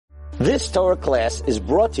This Torah class is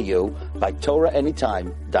brought to you by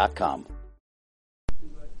TorahAnytime.com.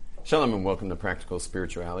 Shalom and welcome to Practical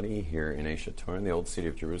Spirituality here in Aish HaTorah in the old city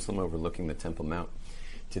of Jerusalem overlooking the Temple Mount.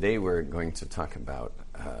 Today we're going to talk about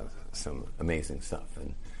some amazing stuff,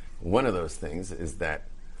 and one of those things is that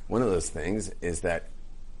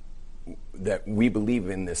we believe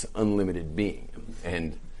in this unlimited being,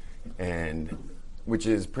 and which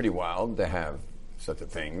is pretty wild to have such a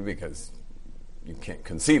thing because you can't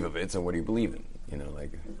conceive of it. So what do you believe in?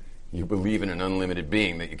 You believe in an unlimited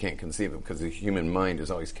being that you can't conceive of because the human mind is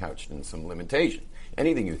always couched in some limitation.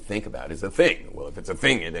 Anything you think about is a thing. Well, if it's a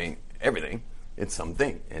thing, it ain't everything. It's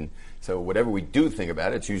something. And so whatever we do think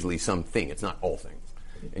about, it's usually something. It's not all things.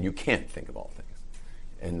 And you can't think of all things.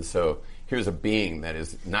 And so here's a being that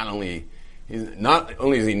is not only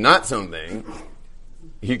is he not something,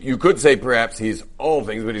 you could say perhaps he's all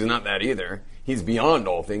things, but he's not that either. He's beyond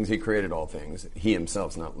all things. He created all things. He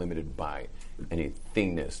himself is not limited by any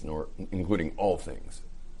thingness, nor including all things.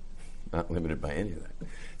 Not limited by any of that.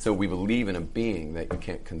 So we believe in a being that you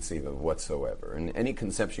can't conceive of whatsoever. And any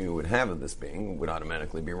conception you would have of this being would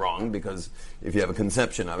automatically be wrong, because if you have a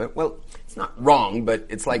conception of it, well, it's not wrong, but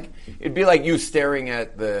it'd be like you staring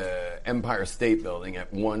at the Empire State Building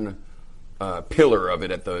at one pillar of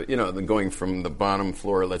it at going from the bottom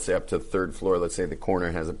floor, let's say, up to the third floor. Let's say the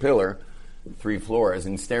corner has a pillar, 3 floors,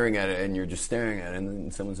 and staring at it, and you're just staring at it, and then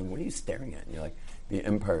someone says, "What are you staring at?" And you're like, "The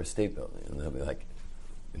Empire State Building." And they'll be like,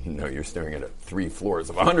 "No, you're staring at 3 floors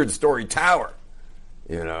of a 100-story tower."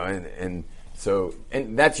 And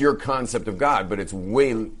that's your concept of God, but it's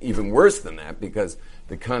way even worse than that, because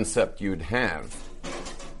the concept you'd have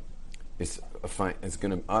is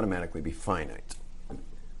going to automatically be finite.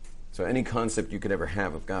 So any concept you could ever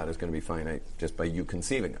have of God is going to be finite just by you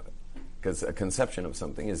conceiving of it. Because a conception of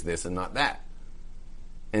something is this and not that.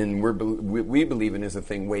 And we believe in is a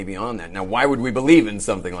thing way beyond that. Now, why would we believe in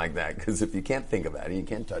something like that? Because if you can't think about it, you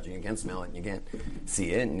can't touch it, you can't smell it, you can't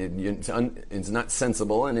see it, and it's not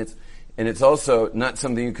sensible, and it's also not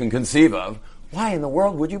something you can conceive of, why in the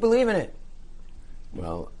world would you believe in it?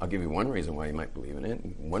 Well, I'll give you one reason why you might believe in it.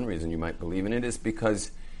 One reason you might believe in it is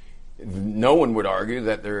because no one would argue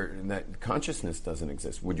that consciousness doesn't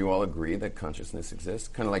exist. Would you all agree that consciousness exists?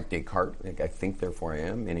 Kind of like Descartes, I think, therefore I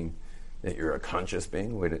am, meaning that you're a conscious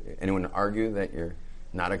being. Would anyone argue that you're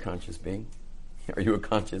not a conscious being? Are you a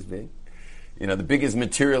conscious being? The biggest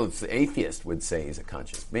materialist atheist would say he's a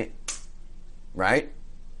conscious being. Right?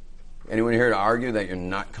 Anyone here to argue that you're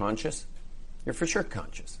not conscious? You're for sure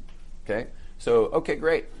conscious. Okay? So, okay,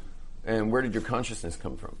 great. And where did your consciousness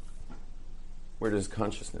come from? Where does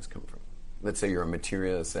consciousness come from? Let's say you're a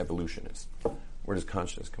materialist evolutionist. Where does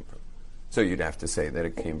consciousness come from? So you'd have to say that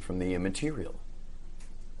it came from the immaterial.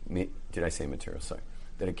 Did I say material? Sorry.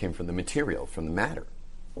 That it came from the material, from the matter.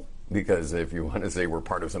 Because if you want to say we're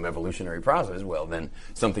part of some evolutionary process, well, then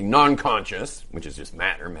something non-conscious, which is just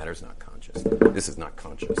matter. Matter's not conscious. This is not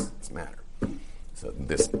conscious. It's matter. So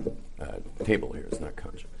this table here is not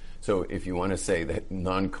conscious. So if you want to say that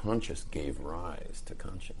non-conscious gave rise to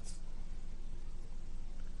conscience,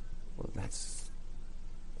 well,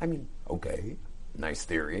 okay, nice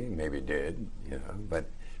theory, maybe it did,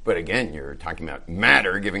 but again, you're talking about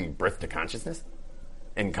matter giving birth to consciousness,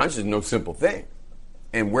 and consciousness is no simple thing.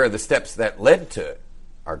 And where are the steps that led to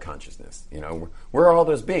our consciousness? Where are all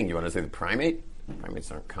those beings? You want to say the primate? Primates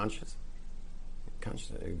aren't conscious.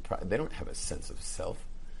 They don't have a sense of self.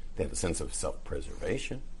 They have a sense of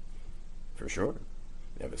self-preservation, for sure.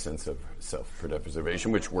 They have a sense of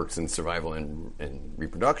self-preservation, which works in survival and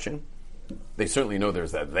reproduction. They certainly know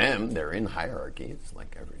there's that them. They're in hierarchy. It's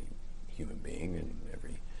like every human being and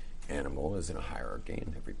every animal is in a hierarchy,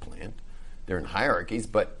 and every plant. They're in hierarchies,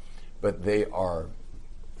 but they are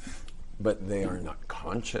not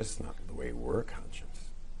conscious, not the way we're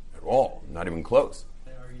conscious at all, not even close.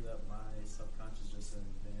 They argue that my subconscious is just an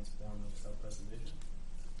advanced form of self-preservation.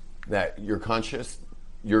 That your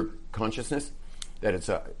consciousness, that it's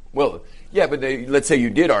but let's say you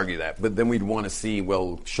did argue that, but then we'd want to see,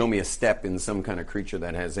 show me a step in some kind of creature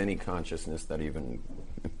that has any consciousness that even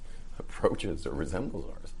approaches or resembles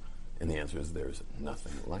ours. And the answer is there's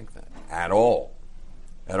nothing like that at all.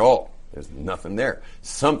 At all. There's nothing there.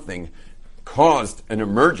 Something caused an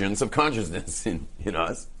emergence of consciousness in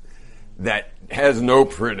us that has no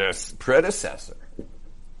predecessor.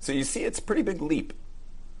 So you see, it's a pretty big leap.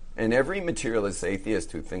 And every materialist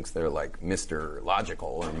atheist who thinks they're like Mr. Logical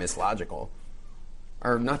or Miss Logical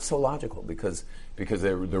are not so logical because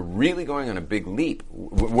they're really going on a big leap.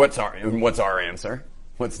 What's our answer?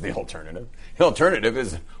 What's the alternative? The alternative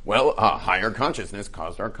is, a higher consciousness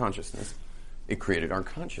caused our consciousness. It created our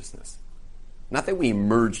consciousness. Not that we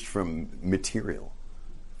emerged from material,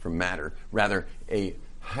 from matter. Rather, a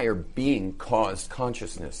higher being caused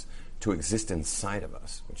consciousness to exist inside of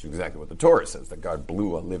us, which is exactly what the Torah says, that God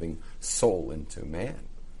blew a living soul into man.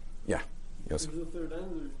 Yeah. Yes. There's a third answer,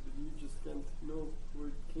 but you just can't know where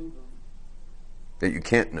it came from. That you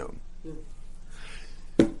can't know. Yeah.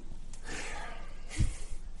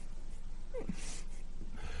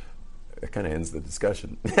 That kind of ends the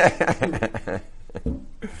discussion.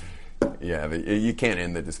 Yeah, but you can't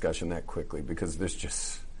end the discussion that quickly because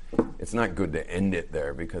it's not good to end it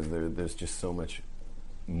there because there's just so much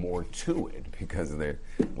more to it because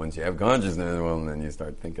once you have consciousness, well, then you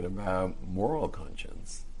start thinking about moral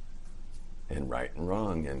conscience and right and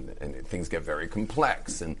wrong, and things get very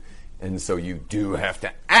complex, and so you do have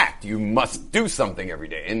to act. You must do something every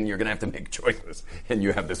day, and you're going to have to make choices, and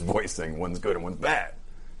you have this voice saying one's good and one's bad.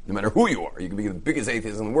 No matter who you are, you can be the biggest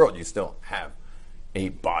atheist in the world, you still have a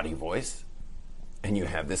body voice, and you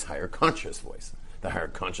have this higher conscious voice. The higher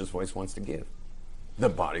conscious voice wants to give. The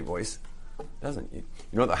body voice doesn't. You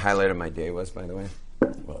know what the highlight of my day was, by the way?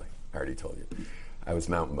 Well, I already told you. I was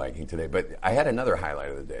mountain biking today, but I had another highlight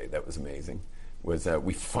of the day that was amazing. Was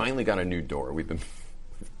we finally got a new door.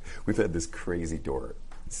 We've had this crazy door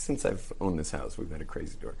since I've owned this house. We've had a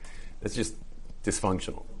crazy door. It's just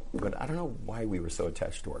dysfunctional. But I don't know why we were so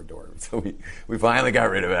attached to our door. So we finally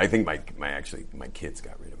got rid of it. I think my kids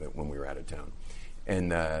got rid of it when we were out of town,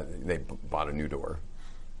 and they bought a new door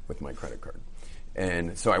with my credit card.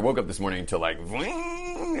 And so I woke up this morning to like, and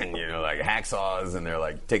like hacksaws, and they're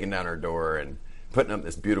like taking down our door and putting up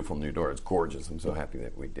this beautiful new door. It's gorgeous. I'm so happy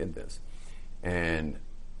that we did this. And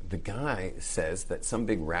the guy says that some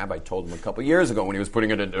big rabbi told him a couple years ago when he was putting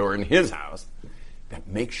in a door in his house that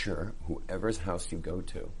make sure whoever's house you go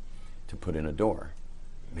to put in a door,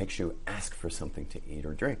 make sure you ask for something to eat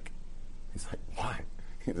or drink. He's like, why?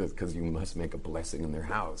 He says, because you must make a blessing in their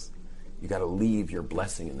house. You got to leave your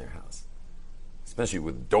blessing in their house, especially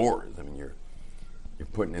with doors. I mean, you're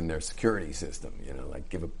putting in their security system. Like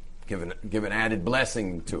give an added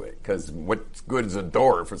blessing to it. Because what's good is a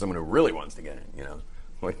door for someone who really wants to get in.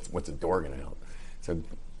 What's a door going to help? So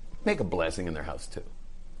make a blessing in their house too.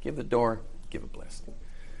 Give the door, give a blessing.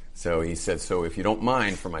 So he said, so if you don't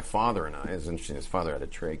mind, for my father and I, it was interesting, his father had a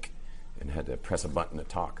trach and had to press a button to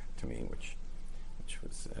talk to me, which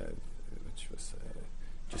was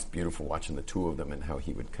just beautiful watching the two of them and how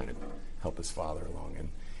he would kind of help his father along.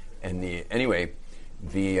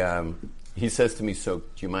 He says to me, so do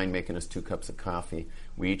you mind making us 2 cups of coffee?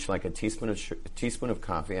 We each like a teaspoon of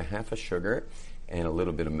coffee, a half of sugar, and a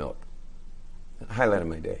little bit of milk. Highlight of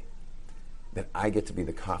my day. That I get to be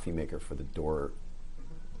the coffee maker for the door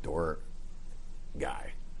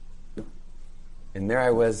guy. And there I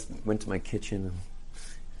was, went to my kitchen, and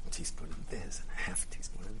a teaspoon of this and a half a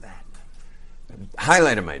teaspoon of that. The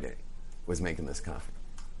highlight of my day was making this coffee.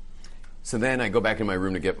 So then I go back in my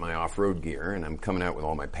room to get my off-road gear, and I'm coming out with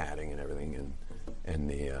all my padding and everything,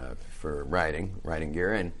 and for riding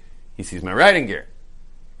gear, and he sees my riding gear.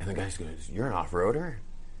 And the guy goes, you're an off-roader?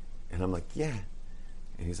 And I'm like, yeah.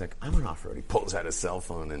 And he's like, I'm an off-roader. He pulls out his cell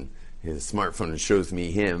phone and his smartphone and shows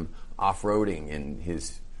me him off-roading in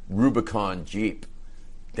his Rubicon Jeep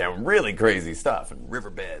down really crazy stuff and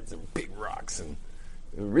riverbeds and big rocks and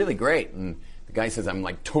really great. And the guy says, I'm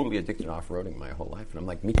like totally addicted to off-roading my whole life. And I'm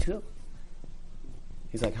like, me too.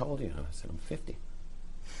 He's like, how old are you? I said, I'm 50.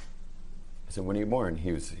 I said, when are you born?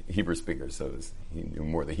 He was a Hebrew speaker, so he knew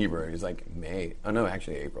more the Hebrew. He's like, May. Oh, no,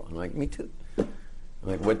 actually April. I'm like, me too. I'm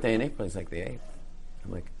like, what day in April? He's like, the 8th.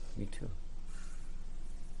 I'm like, me too.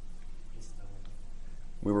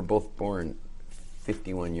 We were both born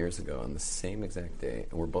 51 years ago on the same exact day,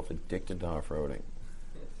 and we're both addicted to off-roading.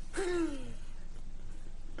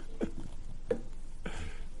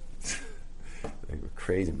 They were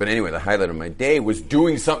crazy. But anyway, the highlight of my day was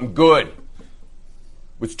doing something good.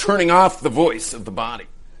 Was turning off the voice of the body.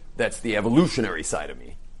 That's the evolutionary side of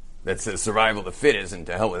me. That says survival of the fittest and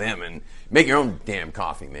to hell with him and make your own damn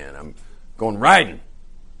coffee, man. I'm going riding.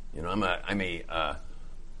 I'm a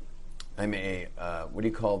what do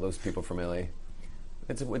you call those people from LA?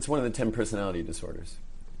 It's one of the 10 personality disorders.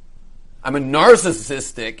 I'm a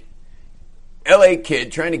narcissistic LA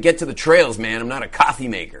kid trying to get to the trails, man. I'm not a coffee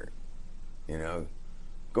maker.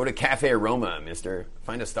 Go to Cafe Aroma, mister.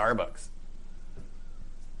 Find a Starbucks.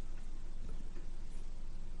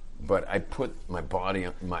 But I put my body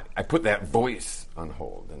I put that voice on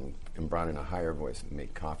hold and brought in a higher voice and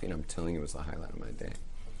made coffee, and I'm telling you, it was the highlight of my day. It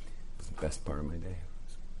was the best part of my day.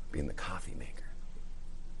 Being the coffee maker.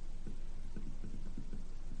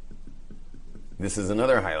 This is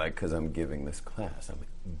another highlight because I'm giving this class. I'm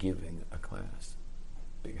giving a class.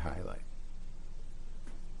 Big highlight.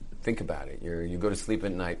 think about it. You go to sleep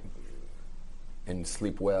at night and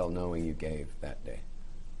sleep well knowing you gave that day.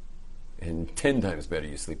 And 10 times better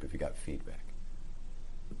you sleep if you got feedback.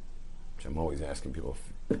 Which I'm always asking people,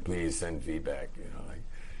 please send feedback.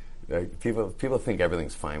 Like people think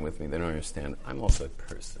everything's fine with me. They don't understand. I'm also a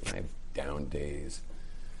person. I have down days.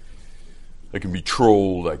 I can be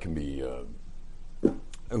trolled. I can be...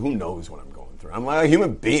 who knows what I'm going through? I'm like a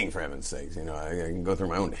human being, for heaven's sakes. I can go through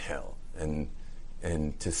my own hell.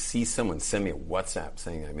 And to see someone send me a WhatsApp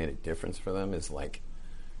saying I made a difference for them is like,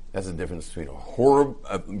 that's the difference between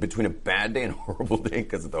between a bad day and a horrible day,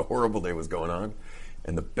 because the horrible day was going on,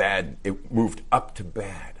 and the bad, it moved up to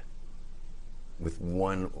bad with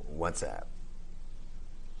one WhatsApp.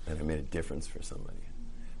 And I made a difference for somebody.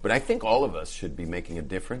 But I think all of us should be making a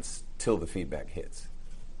difference till the feedback hits.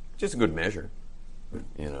 Just a good measure.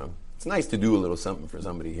 It's nice to do a little something for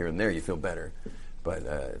somebody here and there. You feel better. But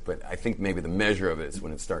I think maybe the measure of it is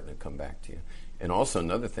when it's starting to come back to you. And also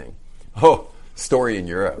another thing. Story in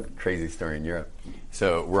Europe. Crazy story in Europe.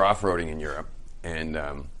 So we're off-roading in Europe. And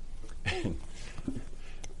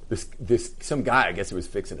this some guy, I guess he was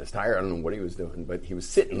fixing his tire. I don't know what he was doing. But he was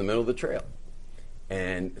sitting in the middle of the trail.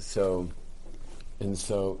 And so,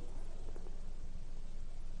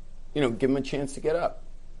 give him a chance to get up.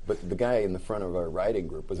 But the guy in the front of our riding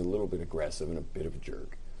group was a little bit aggressive and a bit of a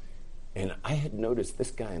jerk. And I had noticed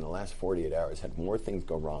this guy in the last 48 hours had more things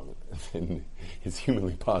go wrong than is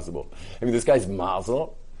humanly possible. I mean, this guy's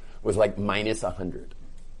mazel was like minus 100.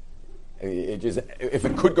 I mean, if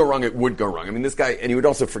it could go wrong, it would go wrong. I mean, this guy, and he would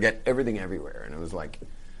also forget everything everywhere. And it was like,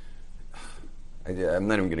 I'm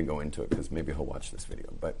not even going to go into it because maybe he'll watch this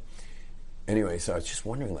video. But anyway, so I was just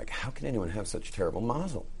wondering, like, how can anyone have such terrible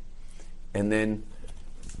mazel? And then...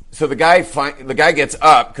 So the guy gets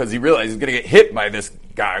up because he realizes he's going to get hit by this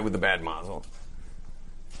guy with the bad mazel.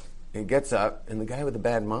 He gets up, and the guy with the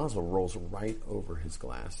bad mazel rolls right over his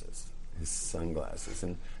glasses, his sunglasses.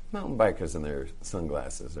 And mountain bikers and their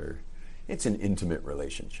sunglasses it's an intimate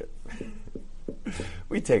relationship.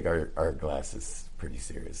 We take our glasses pretty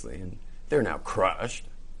seriously, and they're now crushed.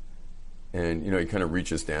 And, he kind of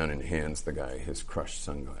reaches down and hands the guy his crushed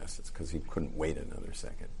sunglasses because he couldn't wait another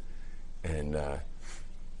second. And...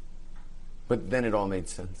 But then it all made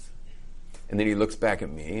sense. And then he looks back at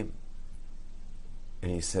me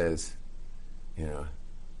and he says,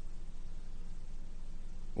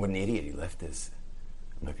 what an idiot, he left his,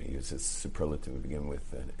 I'm not going to use this superlative to begin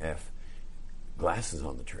with an F, glasses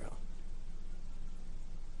on the trail.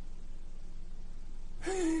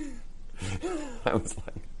 I was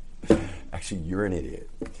like, actually, you're an idiot.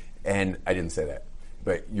 And I didn't say that.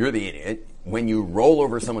 But you're the idiot. When you roll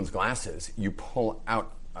over someone's glasses, you pull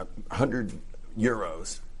out 100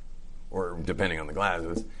 euros, or depending on the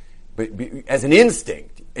glasses, but as an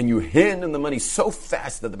instinct, and you hand him the money so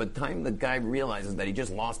fast that by the time the guy realizes that he just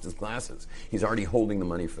lost his glasses, he's already holding the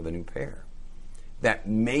money for the new pair. That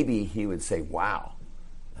maybe he would say, wow,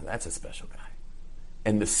 now that's a special guy.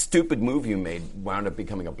 And the stupid move you made wound up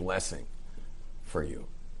becoming a blessing for you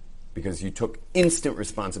because you took instant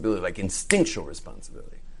responsibility, like instinctual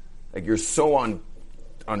responsibility. Like you're so on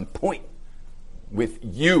point with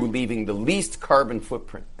you leaving the least carbon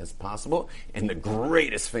footprint as possible and the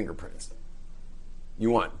greatest fingerprints.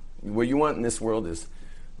 What you want in this world is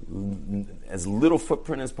as little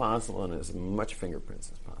footprint as possible and as much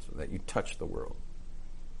fingerprints as possible, that you touch the world.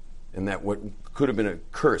 And that what could have been a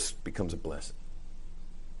curse becomes a blessing.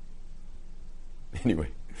 Anyway,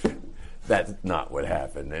 that's not what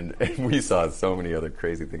happened. And we saw so many other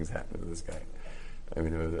crazy things happen to this guy. I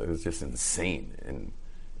mean, it was just insane.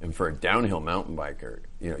 And for a downhill mountain biker,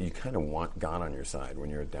 you kind of want God on your side when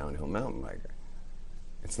you're a downhill mountain biker.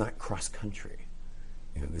 It's not cross country.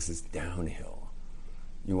 This is downhill.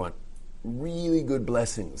 You want really good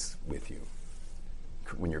blessings with you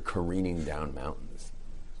when you're careening down mountains.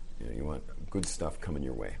 You want good stuff coming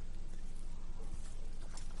your way.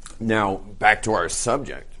 Now, back to our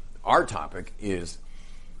subject. Our topic is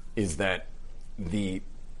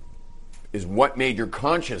what made your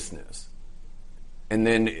consciousness.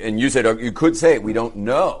 And you said, you could say, we don't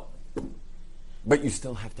know. But you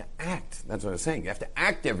still have to act. That's what I was saying. You have to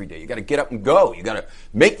act every day. You got to get up and go. You got to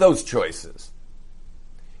make those choices.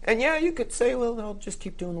 And yeah, you could say, well, I'll just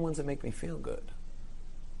keep doing the ones that make me feel good.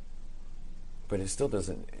 But it still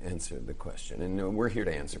doesn't answer the question. And we're here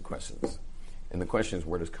to answer questions. And the question is,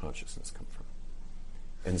 where does consciousness come from?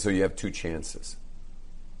 And so you have two choices.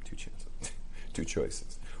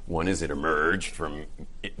 One is it emerged from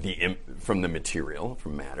the material,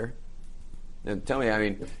 from matter. Now tell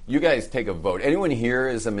me, you guys take a vote. Anyone here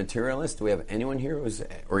is a materialist? Do we have anyone here who's,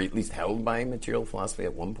 or at least held by material philosophy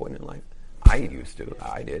at one point in life? I used to.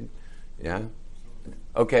 I did. Yeah.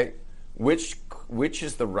 Okay. Which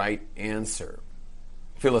is the right answer?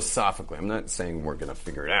 Philosophically, I'm not saying we're going to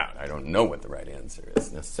figure it out. I don't know what the right answer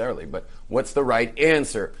is necessarily, but what's the right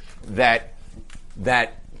answer? That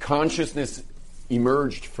consciousness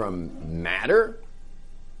emerged from matter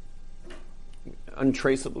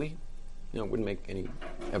untraceably? It wouldn't make any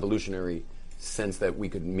evolutionary sense that we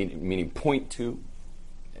could meaning point to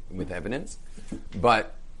with evidence.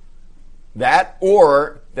 But that,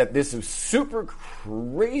 or that this is super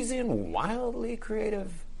crazy and wildly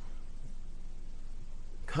creative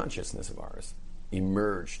consciousness of ours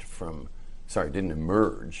didn't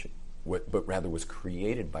emerge, but rather was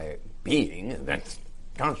created by a being that's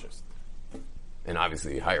conscious. And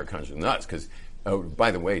obviously higher conscious than us, because,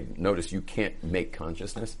 by the way, notice you can't make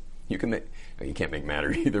consciousness. You can't make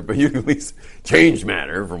matter either, but you can at least change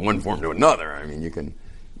matter from one form to another. I mean, you can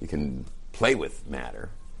play with matter,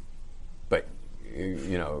 but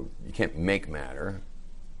you can't make matter,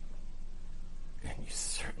 and you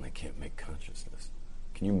certainly can't make consciousness.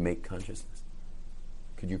 Can you make consciousness?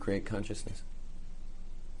 Could you create consciousness?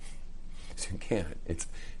 So you can't.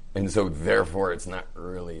 And so therefore it's not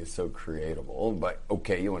really so creatable. But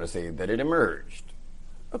okay, you want to say that it emerged.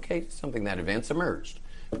 Okay, something that advanced emerged.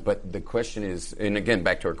 But the question is, and again,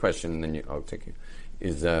 back to our question, and then I'll take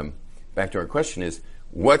you, back to our question is,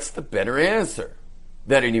 what's the better answer?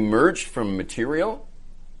 That it emerged from material?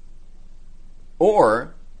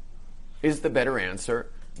 Or is the better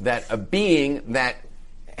answer that a being that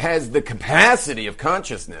has the capacity of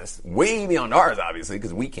consciousness, way beyond ours, obviously,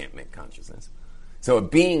 because we can't make consciousness. So a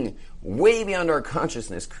being way beyond our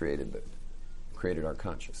consciousness created our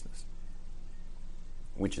consciousness.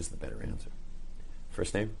 Which is the better answer?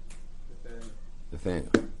 First name? Nathaniel.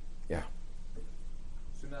 Yeah.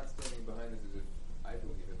 So not standing behind this as if I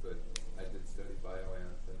believe it, but I did study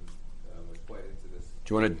bioanth and was quite into this.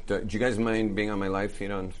 Do you guys mind being on my live feed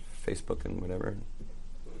on Facebook and whatever?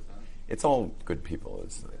 It's all good people.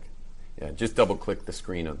 It's like, yeah, just double click the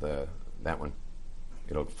screen of that one.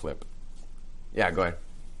 It'll flip. Yeah, go ahead.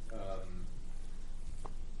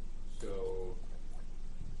 So,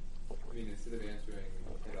 I mean, instead of answering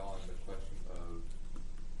head on the question of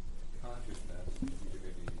consciousness, you could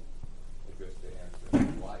maybe address the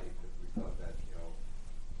answer of life. If we thought that,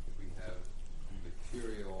 if we have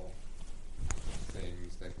material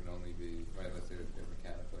things that can only be, right, let's say they're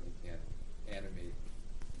mechanical and you can't animate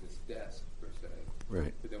this desk per se.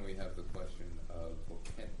 Right. But then we have the question of, well,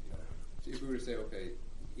 so if we were to say, okay,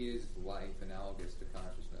 is life analogous to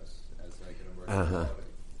consciousness as like an emergent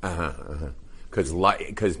quality?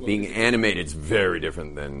 Because being animated is very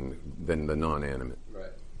different than the non-animate.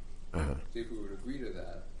 Right. So if we would agree to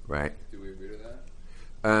that, right? Do we agree to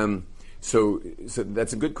that? So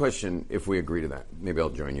that's a good question. If we agree to that, maybe I'll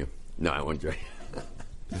join you. No, I won't join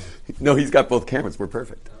you. No, he's got both cameras. We're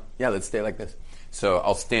perfect. No. Yeah, let's stay like this. So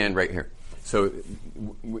I'll stand right here. So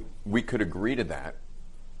we could agree to that.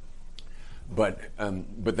 But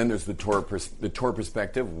then there's the Torah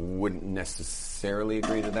perspective wouldn't necessarily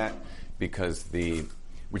agree to that because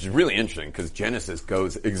which is really interesting because Genesis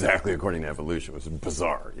goes exactly according to evolution, which is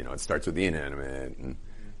bizarre. It starts with the inanimate and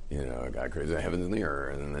God created the heavens and the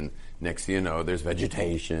earth, and then next thing you know there's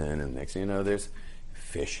vegetation, and next thing you know there's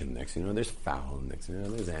fish, and next thing you know there's fowl, and next thing you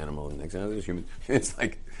know there's animal, and next thing you know there's human. It's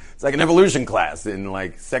like an evolution class in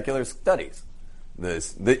like secular studies.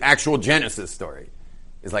 The actual Genesis story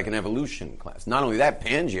is like an evolution class. Not only that,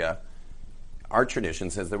 Pangea, our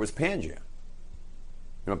tradition says there was Pangea. You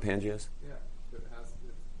know what Pangea is? Yeah.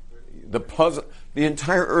 The puzzle, the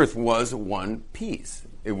entire earth was one piece.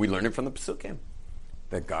 We learned it from the Pesukim.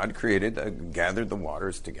 That God created, gathered the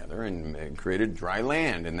waters together and created dry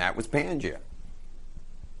land, and that was Pangea.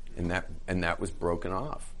 And that was broken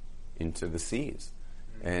off into the seas.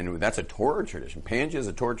 And that's a Torah tradition. Pangea is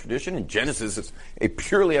a Torah tradition, and Genesis is a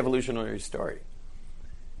purely evolutionary story.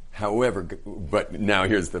 However, but now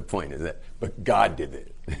here's the point: but God did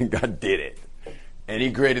it. God did it, and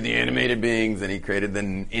He created the animated beings, and He created the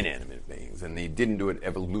inanimate beings, and He didn't do it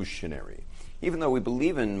evolutionary. Even though we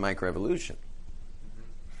believe in microevolution,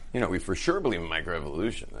 we for sure believe in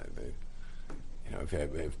microevolution.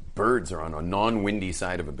 If birds are on a non-windy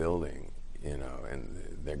side of a building, and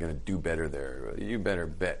they're going to do better there, you better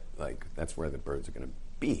bet that's where the birds are going to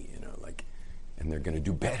be. And they're going to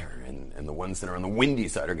do better. And the ones that are on the windy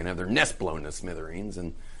side are going to have their nest blown to smithereens,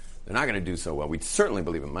 and they're not going to do so well. We certainly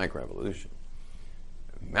believe in microevolution.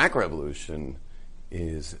 Macroevolution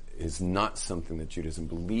is not something that Judaism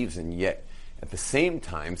believes in, yet at the same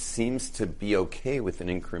time seems to be okay with an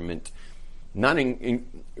increment.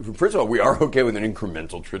 First of all, we are okay with an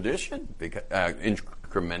incremental tradition,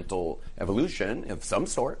 incremental evolution of some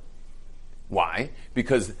sort. Why?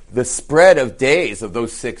 Because the spread of days of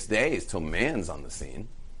those 6 days till man's on the scene,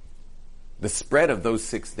 the spread of those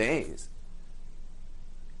 6 days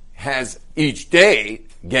has each day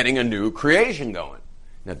getting a new creation going.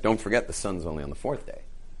 Now, don't forget the sun's only on the 4th day,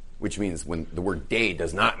 which means when the word day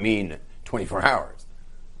does not mean 24 hours.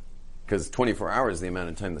 Because 24 hours is the amount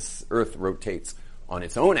of time the earth rotates on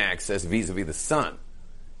its own axis vis-a-vis the sun.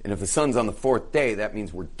 And if the sun's on the 4th day, that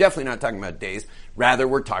means we're definitely not talking about days. Rather,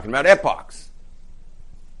 we're talking about epochs.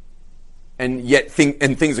 And yet,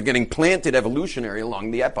 things are getting planted evolutionary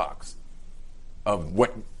along the epochs of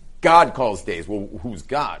what God calls days. Well, who's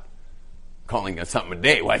God? Calling something a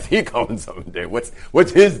day. Why is he calling something a day?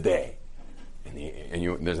 What's his day?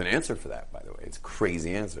 And there's an answer for that, by the way. It's a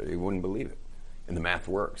crazy answer. You wouldn't believe it. And the math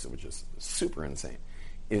works, which is super insane,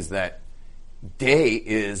 is that day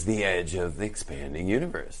is the edge of the expanding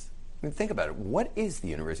universe. I mean, think about it. What is the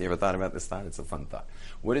universe? You ever thought about this thought? It's a fun thought.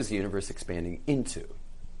 What is the universe expanding into?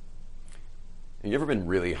 Have you ever been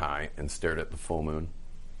really high and stared at the full moon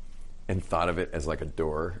and thought of it as like a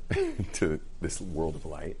door to this world of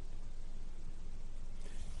light?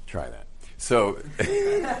 Try that.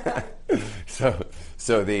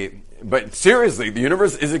 But seriously, the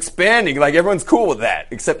universe is expanding. Like, everyone's cool with that,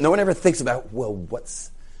 except no one ever thinks about, well, what's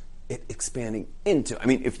it expanding into? I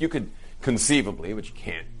mean, if you could conceivably, which you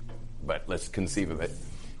can't, but let's conceive of it.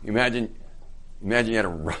 Imagine you had a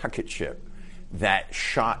rocket ship that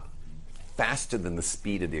shot faster than the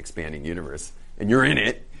speed of the expanding universe, and you're in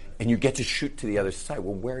it, and you get to shoot to the other side.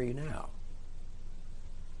 Well, where are you now?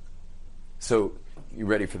 So, you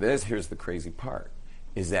ready for this? Here's the crazy part,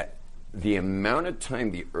 is that the amount of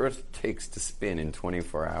time the Earth takes to spin in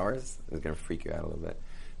 24 hours, is going to freak you out a little bit,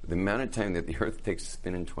 the amount of time that the Earth takes to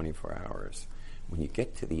spin in 24 hours, when you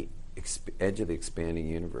get to the edge of the expanding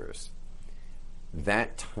universe,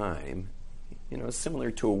 that time, is similar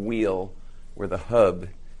to a wheel where the hub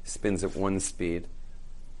spins at one speed,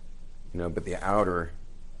 but the outer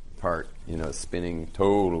part, spinning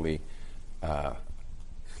totally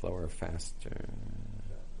slower, faster,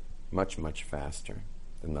 much, much faster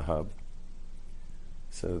than the hub.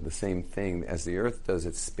 So the same thing, as the Earth does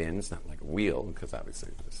its spin, it's not like a wheel, because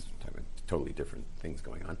obviously there's totally different things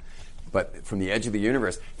going on. But from the edge of the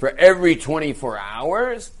universe, for every 24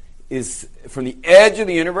 hours, from the edge of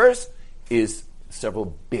the universe is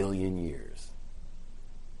several billion years.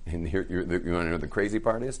 And here, you want to know the crazy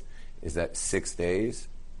part is that 6 days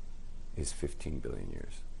is 15 billion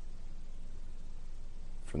years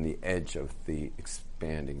from the edge of the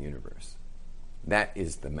expanding universe. That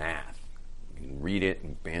is the math. You can read it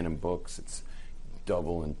in Bannon books. It's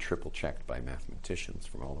double and triple checked by mathematicians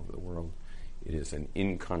from all over the world. It is an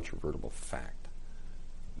incontrovertible fact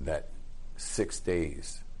that 6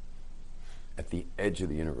 days at the edge of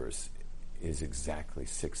the universe is exactly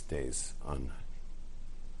 6 days on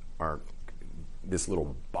this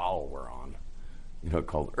little ball we're on,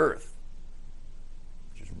 called Earth,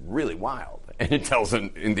 which is really wild. And it tells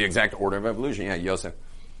in the exact order of evolution. Yeah, Yosef.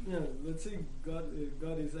 Yeah, let's say God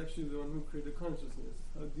is actually the one who created consciousness.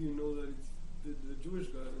 How do you know that it's the Jewish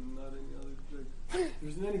God and not any other? Like,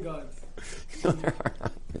 there's many gods. How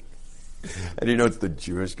do you know it's the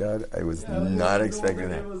Jewish God? I was not expecting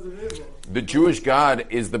that. The Jewish God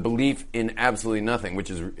is the belief in absolutely nothing,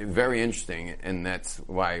 which is very interesting, and that's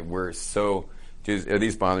why we're so... Are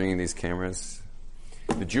these bothering you, these cameras?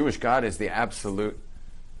 The Jewish God is the absolute...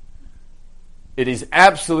 It is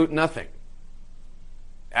absolute nothing.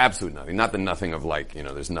 Absolute nothing. Not the nothing of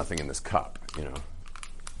there's nothing in this cup,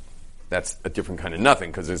 That's a different kind of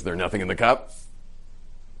nothing, because is there nothing in the cup?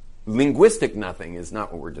 Linguistic nothing is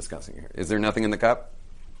not what we're discussing here. Is there nothing in the cup?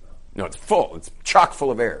 No, it's full. It's chock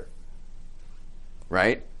full of air.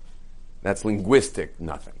 Right? That's linguistic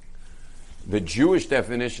nothing. The Jewish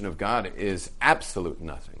definition of God is absolute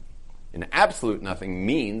nothing. And absolute nothing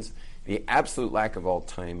means the absolute lack of all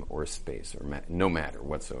time or space, or no matter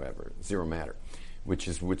whatsoever, zero matter.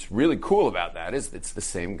 What's really cool about that is it's the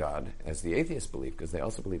same God as the atheists believe, because they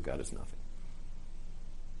also believe God is nothing.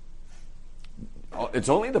 It's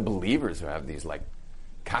only the believers who have these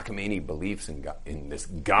cockamamie beliefs in God, in this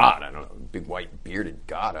God. I don't know, big white bearded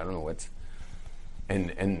God. I don't know what's,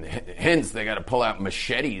 and hence they got to pull out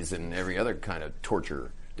machetes and every other kind of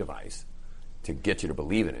torture device to get you to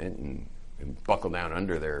believe in it and buckle down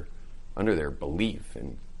under their belief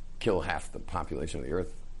and kill half the population of the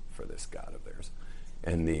earth for this God of theirs.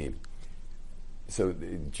 And So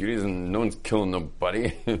Judaism, no one's killing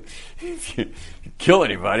nobody. If you kill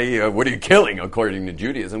anybody, what are you killing according to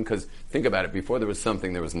Judaism? Because think about it, before there was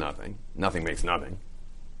something, there was nothing. Nothing makes nothing.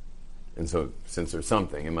 And so since there's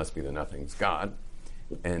something, it must be the nothing's God.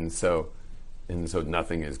 And so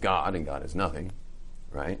nothing is God, and God is nothing,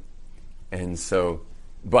 right? And so,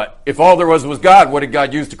 but if all there was God, what did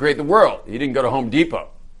God use to create the world? He didn't go to Home Depot.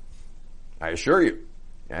 I assure you.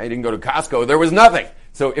 Yeah, he didn't go to Costco. There was nothing.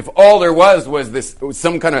 So if all there was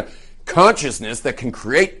some kind of consciousness that can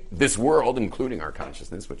create this world, including our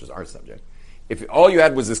consciousness, which is our subject, if all you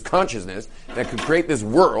had was this consciousness that could create this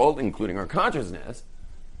world, including our consciousness,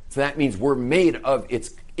 so that means we're made of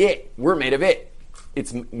it. We're made of it.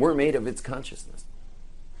 We're made of its consciousness.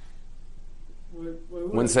 Wait.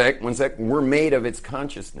 One sec. We're made of its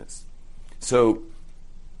consciousness. So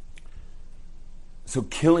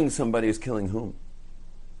killing somebody is killing whom?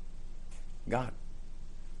 God.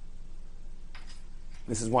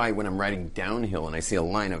 This is why when I'm riding downhill and I see a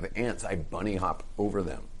line of ants, I bunny hop over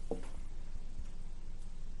them.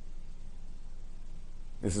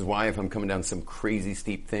 This is why if I'm coming down some crazy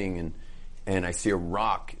steep thing and I see a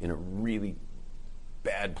rock in a really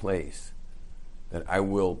bad place, that I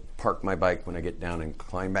will park my bike when I get down and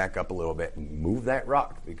climb back up a little bit and move that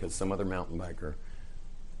rock, because some other mountain biker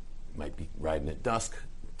might be riding at dusk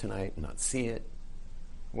tonight and not see it,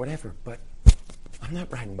 whatever. But I'm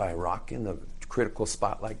not riding by a rock in the critical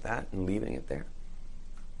spot like that and leaving it there.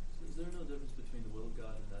 So is there no difference between the will of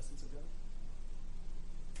God and the essence of God?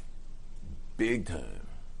 Big time.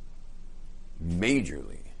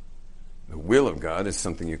 Majorly. The will of God is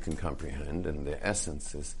something you can comprehend, and the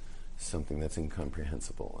essence is something that's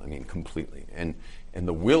incomprehensible. I mean, completely. And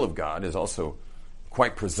the will of God is also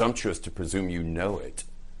quite presumptuous to presume you know it.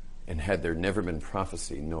 And had there never been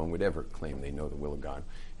prophecy, no one would ever claim they know the will of God.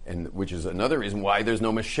 And which is another reason why there's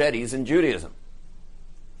no machetes in Judaism.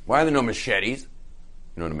 Why are there no machetes? You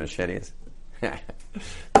know what a machete is?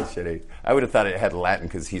 Machete. I would have thought it had Latin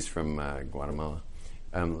because he's from Guatemala.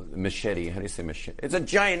 Machete, how do you say machete? It's a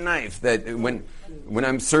giant knife that when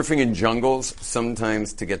I'm surfing in jungles,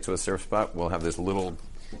 sometimes to get to a surf spot, we'll have this little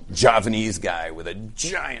Javanese guy with a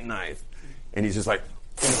giant knife. And he's just like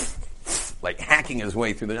hacking his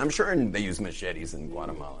way through I'm sure they use machetes in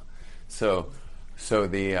Guatemala. So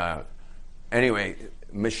anyway,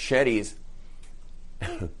 machetes.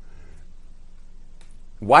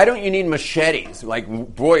 Why don't you need machetes?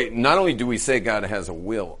 Boy, not only do we say God has a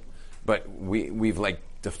will, but we've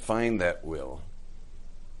defined that will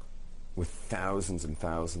with thousands and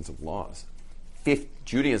thousands of laws.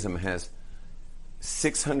 Judaism has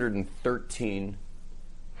 613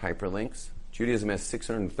 hyperlinks. Judaism has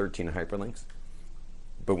 613 hyperlinks.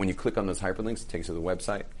 But when you click on those hyperlinks, it takes you to the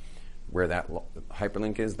website where that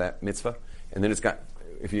hyperlink is, that mitzvah. And then it's got,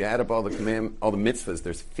 if you add up all the mitzvahs,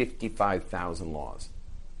 there's 55,000 laws.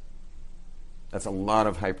 That's a lot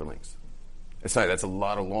of hyperlinks. Sorry, that's a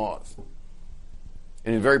lot of laws.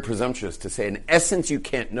 And it's very presumptuous to say, in essence, you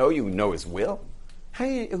can't know. You know His will.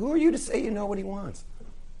 Who are you to say you know what He wants?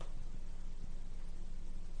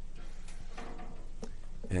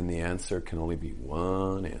 And the answer can only be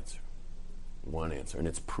one answer. One answer. And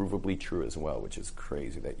it's provably true as well, which is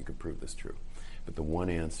crazy that you could prove this true. But the one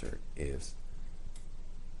answer is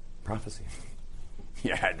prophecy.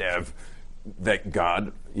 You had to have that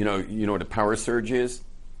God, you know what a power surge is?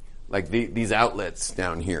 These outlets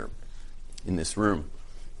down here in this room,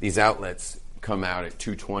 these outlets come out at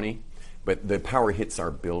 220, but the power hits our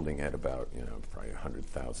building at about, probably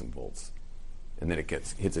 100,000 volts. And then it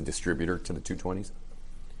hits a distributor to the 220s.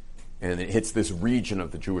 And it hits this region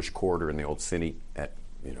of the Jewish quarter in the old city at,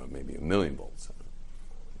 maybe 1 million volts.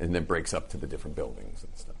 And then breaks up to the different buildings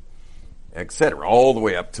and stuff, et cetera, all the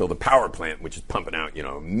way up till the power plant, which is pumping out,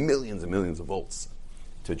 millions and millions of volts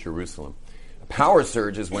to Jerusalem. A power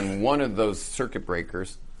surge is when one of those circuit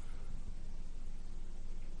breakers,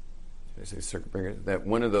 that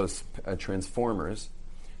one of those transformers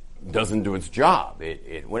doesn't do its job.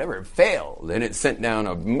 It failed. Then it sent down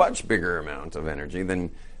a much bigger amount of energy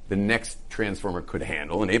than the next transformer could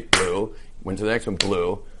handle, and it blew, went to the next one,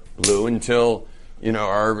 blew until,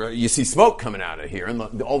 you see smoke coming out of here,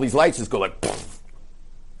 and all these lights just go poof,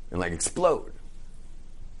 and explode.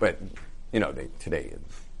 But, today,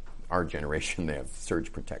 our generation, they have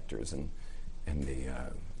surge protectors, and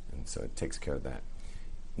so it takes care of that.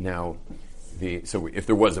 Now, so if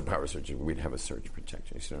there was a power surge, we'd have a surge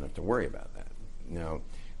protector, so you don't have to worry about that. Now,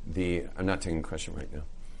 I'm not taking a question right now.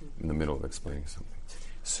 I'm in the middle of explaining something.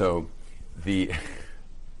 So, the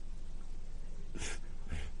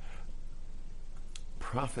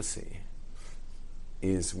prophecy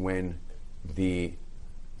is when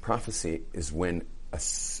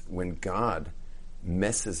God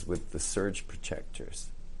messes with the surge protectors,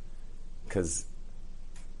 because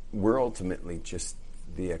we're ultimately just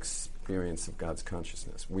the experience of God's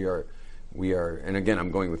consciousness. We are We are, and again,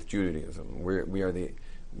 I'm going with Judaism.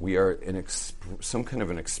 We are some kind of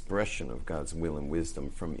an expression of God's will and wisdom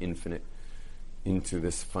from infinite into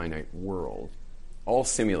this finite world. All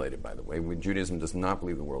simulated, by the way. Judaism does not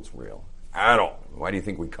believe the world's real at all. Why do you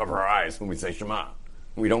think we cover our eyes when we say Shema?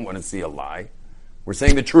 We don't want to see a lie. We're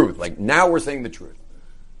saying the truth. Like now we're saying the truth.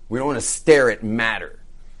 We don't want to stare at matter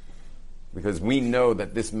because we know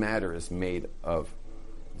that this matter is made of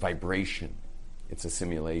vibration. It's a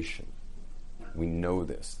simulation. We know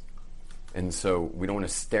this. And so we don't want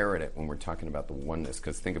to stare at it when we're talking about the oneness.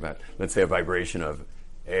 Because think about, let's say a vibration of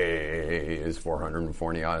A is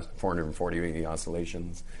 440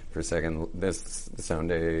 oscillations per second. This the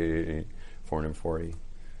sound A, 440.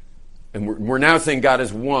 And we're now saying God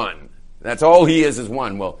is one. That's all he is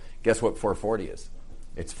one. Well, guess what 440 is?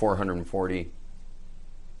 It's 440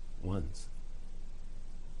 ones.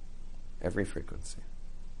 Every frequency.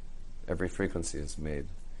 Every frequency is made.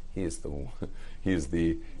 He is the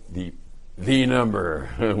number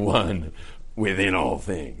one within all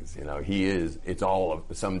things. You know, it's all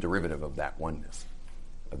of some derivative of that oneness,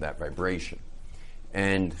 of that vibration.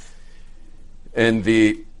 And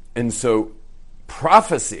so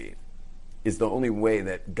prophecy is the only way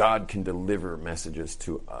that God can deliver messages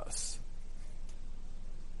to us.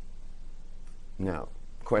 Now,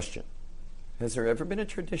 question. Has there ever been a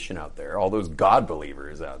tradition out there, all those God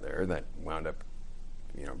believers out there that wound up,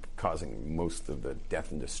 causing most of the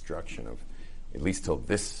death and destruction of, at least till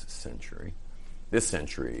this century. This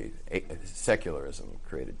century, secularism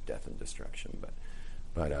created death and destruction,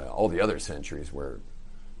 but all the other centuries where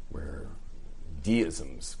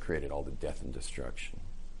deisms created all the death and destruction.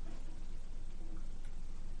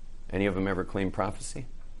 Any of them ever claim prophecy?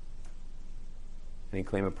 Any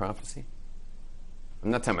claim of prophecy?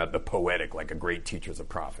 I'm not talking about the poetic, like a great teacher's a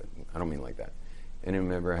prophet. I don't mean like that. Any of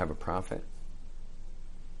them ever have a prophet?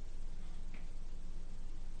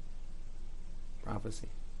 Prophecy.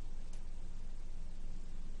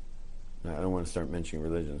 Now, I don't want to start mentioning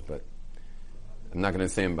religions, but I'm not going to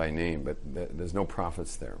say them by name, but there's no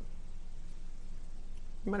prophets there.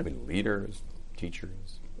 There might have been leaders,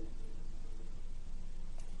 teachers,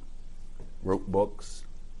 wrote books.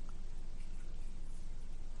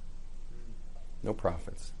 No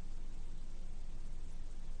prophets.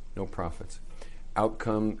 No prophets. Out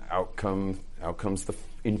comes the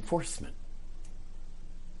enforcement.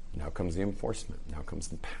 Now comes the enforcement. Now comes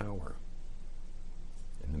the power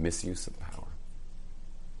and the misuse of power.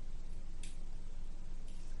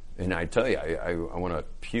 And I tell you, I want to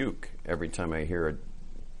puke every time I hear a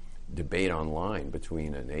debate online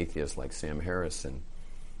between an atheist like Sam Harris and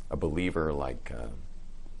a believer like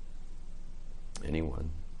anyone.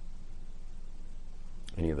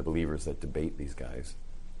 Any of the believers that debate these guys.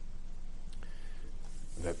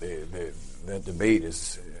 That debate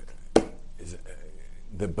is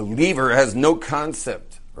the believer has no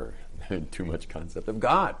concept, or too much concept, of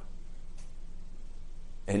God.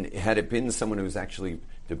 And had it been someone who's actually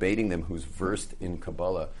debating them, who's versed in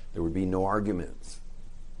Kabbalah, there would be no arguments.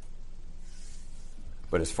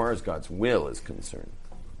 But as far as God's will is concerned,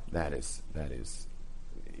 that is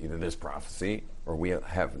either there's prophecy or we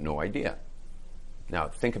have no idea. Now,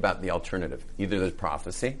 think about the alternative. Either there's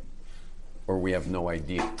prophecy or we have no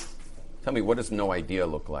idea. Tell me, what does no idea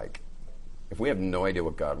look like? If we have no idea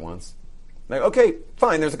what God wants, like, okay,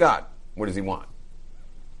 fine, there's a God. What does he want?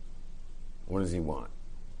 What does he want?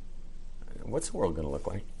 What's the world going to look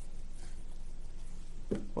like?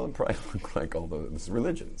 Well, it'll probably look like all those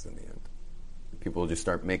religions in the end. People will just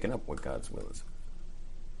start making up what God's will is.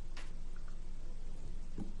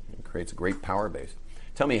 It creates a great power base.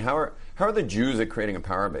 Tell me, how are the Jews at creating a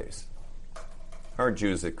power base? How are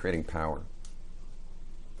Jews at creating power?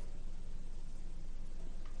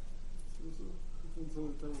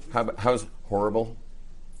 How's horrible?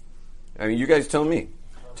 I mean, you guys tell me.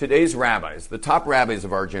 Today's rabbis, the top rabbis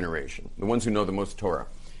of our generation, the ones who know the most Torah,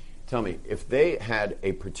 tell me, if they had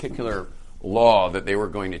a particular law that they were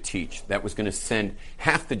going to teach that was going to send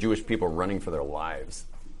half the Jewish people running for their lives,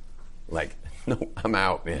 like, no, I'm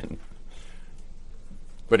out, man.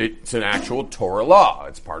 But it's an actual Torah law.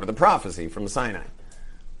 It's part of the prophecy from Sinai.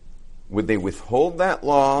 Would they withhold that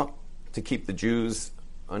law to keep the Jews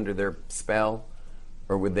under their spell?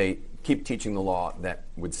 Or would they keep teaching the law that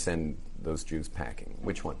would send those Jews packing?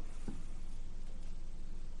 Which one?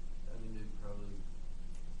 I mean, they'd probably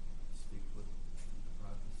speak with the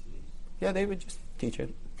prophecies. Yeah, they would just teach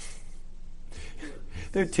it.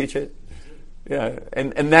 They would teach it. Yeah,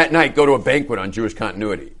 and that night go to a banquet on Jewish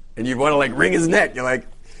continuity. And you'd want to like wring his neck. You're like,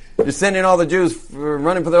 you're sending all the Jews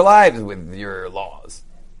running for their lives with your laws.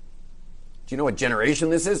 Do you know what generation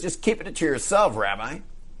this is? Just keep it to yourself, Rabbi.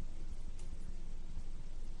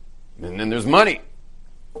 And then there's money.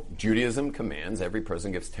 Judaism commands every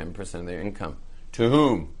person gives 10% of their income. To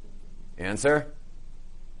whom? Answer?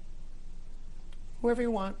 Whoever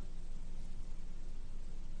you want.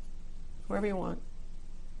 Whoever you want.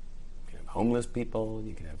 You can have homeless people,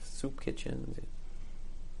 you can have soup kitchens.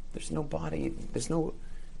 There's no body, there's no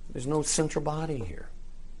central body here.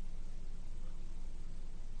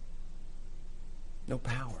 No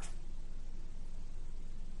power.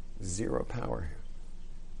 Zero power here.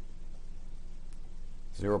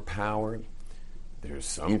 Zero power. There's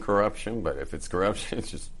some corruption, but if it's corruption,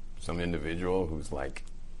 it's just some individual who's like,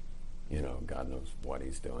 God knows what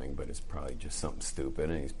he's doing, but it's probably just something stupid,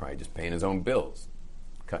 and he's probably just paying his own bills,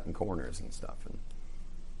 cutting corners and stuff, and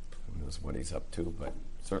who knows what he's up to, but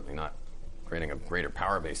certainly not creating a greater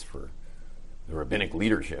power base for the rabbinic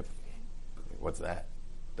leadership. What's that?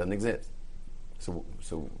 Doesn't exist. So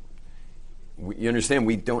you understand,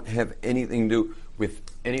 we don't have anything to do with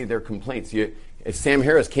any of their complaints. Sam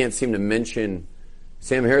Harris can't seem to mention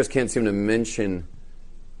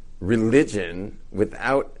religion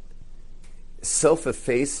without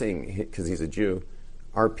self-effacing, because he's a Jew,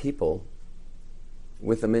 our people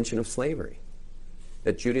with a mention of slavery,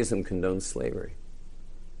 that Judaism condones slavery.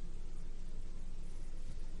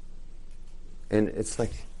 And it's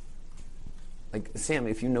like Sam,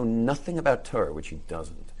 if you know nothing about Torah, which he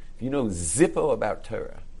doesn't, if you know zippo about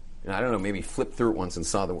Torah, and I don't know, maybe flipped through it once and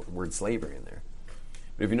saw the word slavery in there,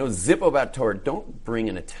 but if you know zippo about Torah, don't bring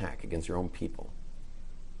an attack against your own people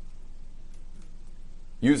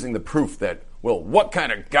using the proof that, well, what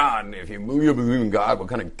kind of God, if you believe in God, what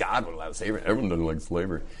kind of God would allow slavery? Everyone doesn't like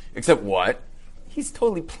slavery. Except what? He's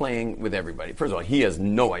totally playing with everybody. First of all, he has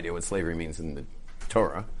no idea what slavery means in the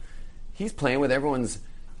Torah. He's playing with everyone's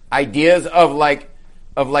ideas of white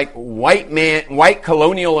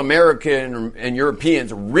colonial American and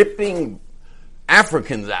Europeans ripping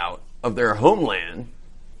Africans out of their homeland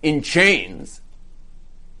in chains,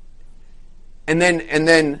 and then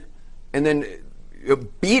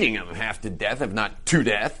beating them half to death, if not to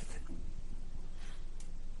death,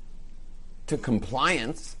 to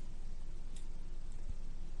compliance.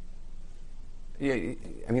 Yeah,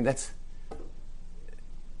 I mean that's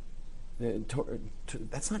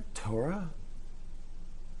not Torah.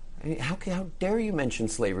 I mean, how dare you mention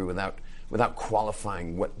slavery without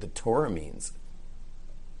qualifying what the Torah means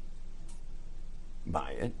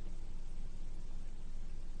by it?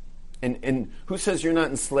 And who says you're not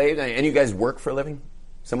enslaved? Any of you guys work for a living?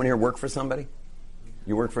 Someone here work for somebody?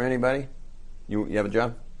 You work for anybody? You have a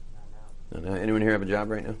job? No. Anyone here have a job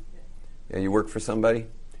right now? Yeah, you work for somebody?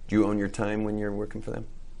 Do you own your time when you're working for them?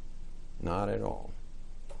 Not at all.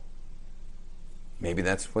 Maybe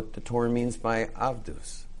that's what the Torah means by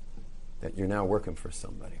avdus, that you're now working for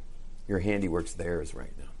somebody. Your handiwork's theirs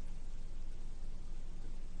right now.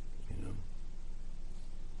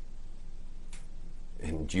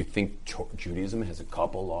 And do you think Judaism has a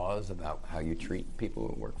couple laws about how you treat people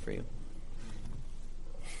who work for you?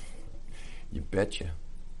 You betcha.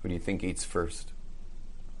 Who do you think eats first?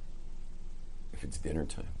 If it's dinner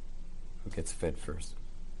time, who gets fed first?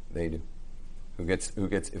 They do. Who gets?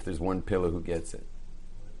 If there's one pillow, who gets it?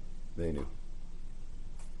 They do.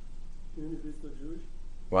 Even if it's not Jewish?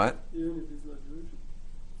 What? Even if it's not Jewish?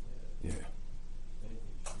 Yeah.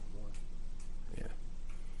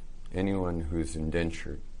 Anyone who's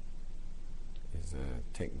indentured is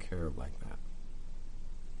taken care of like that.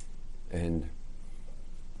 And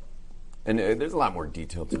there's a lot more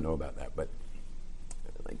detail to know about that, but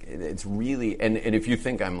it's really, and if you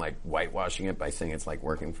think I'm whitewashing it by saying it's like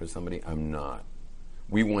working for somebody, I'm not.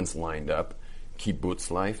 We once lined up kibbutz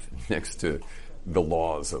life next to the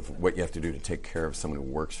laws of what you have to do to take care of someone who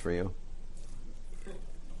works for you,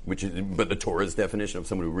 but the Torah's definition of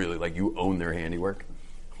someone who really, you own their handiwork.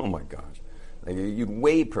 Oh my gosh. You'd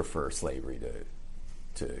way prefer slavery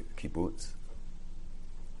to kibbutz.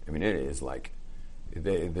 I mean, it is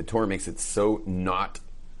the Torah makes it so not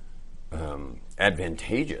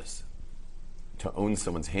advantageous to own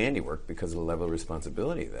someone's handiwork because of the level of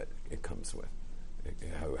responsibility that it comes with.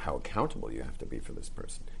 How accountable you have to be for this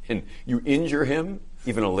person. And you injure him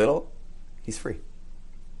even a little, he's free.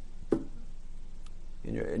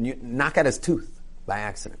 And you knock out his tooth by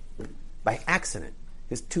accident. By accident.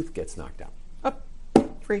 His tooth gets knocked out. Up,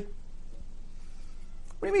 free.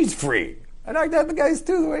 What do you mean he's free? I knocked out the guy's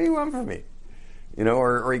tooth. What do you want from me?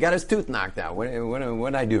 Or he got his tooth knocked out. What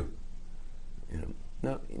did I do?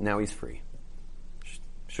 No, now he's free.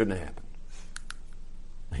 Shouldn't have happened.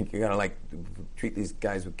 You gotta treat these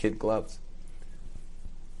guys with kid gloves.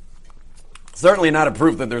 Certainly not a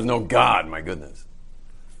proof that there's no God. My goodness.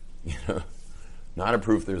 Not a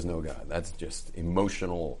proof there's no God. That's just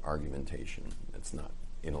emotional argumentation. It's not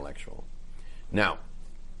intellectual. Now,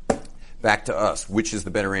 back to us. Which is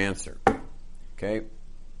the better answer? Okay?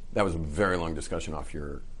 That was a very long discussion off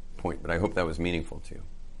your point, but I hope that was meaningful to you,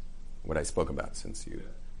 what I spoke about, since you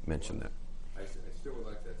mentioned that. I still would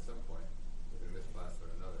like to, at some point, within this class or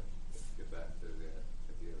another, get back to the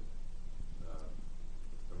idea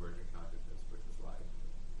of emergent consciousness, which is life.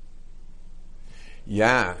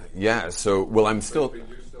 Yeah. So, well, But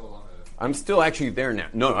you're still on I'm still actually there now.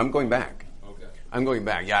 No, I'm going back. Okay. I'm going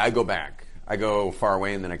back. Yeah, I go back. I go far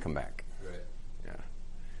away and then I come back. Right. Yeah.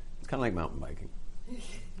 It's kind of like mountain biking.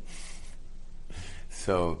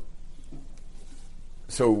 So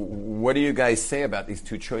what do you guys say about these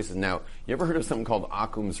two choices? Now, you ever heard of something called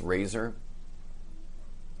Occam's razor?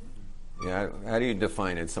 Yeah, how do you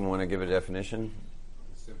define it? Someone want to give a definition?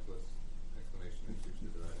 The simplest explanation is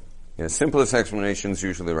usually the right one. Yeah, simplest explanation is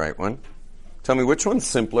usually the right one. Tell me, which one's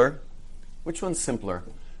simpler? Which one's simpler?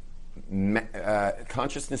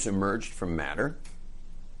 Consciousness emerged from matter.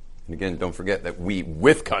 And again, don't forget that we,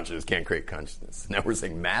 with consciousness, can't create consciousness. Now we're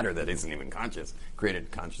saying matter that isn't even conscious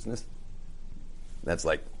created consciousness. That's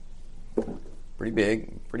like pretty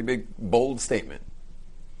big, bold statement.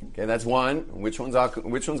 Okay, that's one. Which one's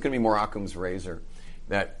going to be more Occam's razor?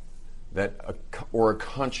 Or a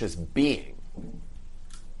conscious being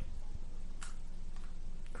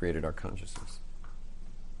created our consciousness.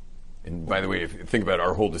 And by the way, if you think about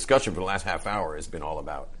our whole discussion for the last half hour has been all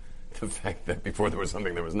about the fact that before there was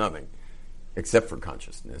something, there was nothing, except for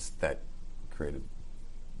consciousness that created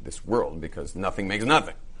this world, because nothing makes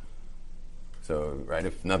nothing. So, right,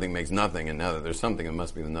 if nothing makes nothing, and now that there's something, it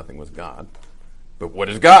must be that nothing was God. But what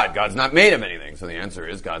is God? God's not made of anything. So the answer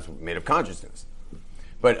is God's made of consciousness.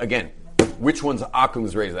 But again, which one's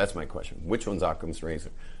Occam's razor? That's my question. Which one's Occam's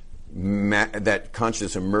razor? That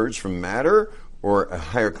consciousness emerged from matter, or a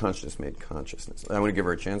higher consciousness made consciousness? I want to give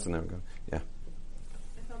her a chance, and then we'll go. Yeah.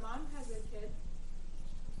 If a mom has a kid,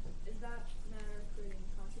 is that matter creating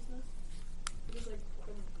consciousness? Because like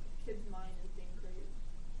the kid's mind is being created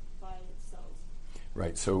by its cells.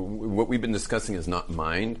 Right. So what we've been discussing is not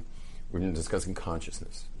mind. We've been discussing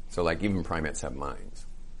consciousness. So like even primates have minds.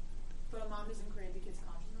 But a mom doesn't create the kid's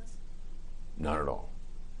consciousness? Not at all.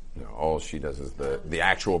 No, all she does is the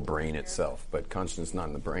actual brain itself, but consciousness is not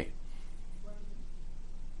in the brain.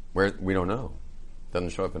 Where we don't know. Doesn't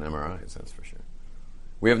show up in MRIs, that's for sure.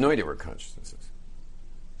 We have no idea where consciousness is.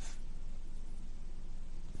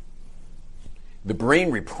 The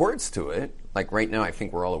brain reports to it. Like right now, I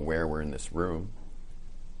think we're all aware we're in this room.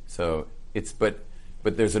 So it's but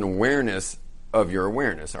there's an awareness of your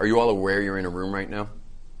awareness. Are you all aware you're in a room right now?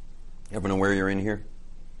 Everyone aware you're in here?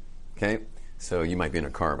 Okay. So you might be in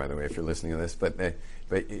a car, by the way, if you're listening to this.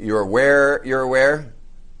 But you're aware. You're aware.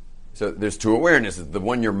 So there's two awarenesses. The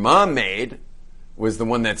one your mom made was the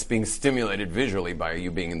one that's being stimulated visually by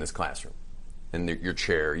you being in this classroom. And your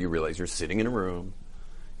chair, you realize you're sitting in a room.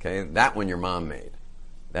 Okay, that one your mom made.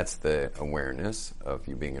 That's the awareness of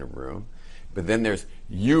you being in a room. But then there's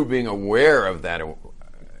you being aware of that,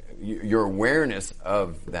 your awareness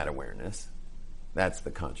of that awareness. That's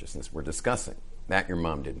the consciousness we're discussing. That your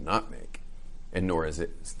mom did not make. And nor does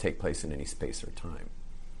it take place in any space or time.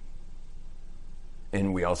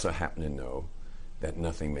 And we also happen to know that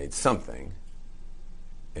nothing made something,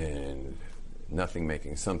 and nothing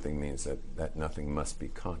making something means that nothing must be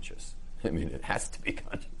conscious. I mean, it has to be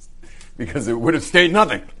conscious, because it would have stayed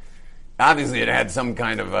nothing. Obviously, it had some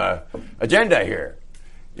kind of agenda here,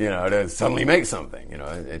 to suddenly make something.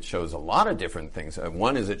 It shows a lot of different things.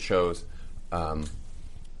 One is it shows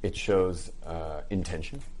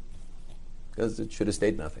intention, because it should have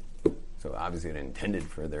stayed nothing. So obviously, it intended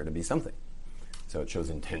for there to be something. So it shows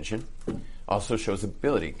intention. Also shows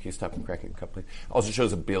ability. Can you stop cracking a cup, please? Also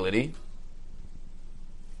shows ability.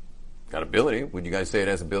 Got ability. Would you guys say it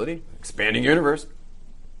has ability? Expanding universe.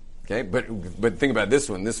 Okay, but think about this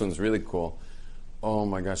one. This one's really cool. Oh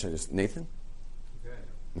my gosh, Nathan? Okay.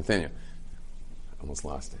 Nathaniel. Almost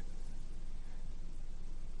lost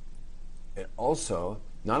it. It also,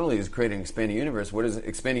 not only is creating an expanding universe, what is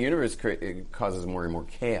expanding universe it causes more and more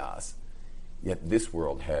chaos. Yet this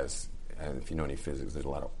world has, and if you know any physics, there's a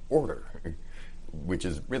lot of order, which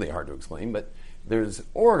is really hard to explain, but there's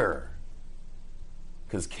order.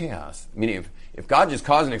 Because chaos, meaning if God just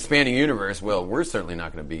caused an expanding universe, well, we're certainly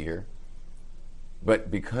not going to be here.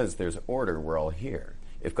 But because there's order, we're all here.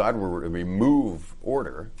 If God were to remove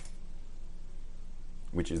order,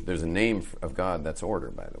 there's a name of God that's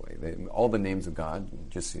order, by the way. All the names of God,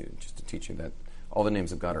 just to teach you that, all the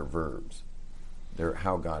names of God are verbs. They're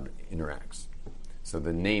how God interacts. So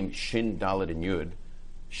the name Shin, Dalet, and Yud,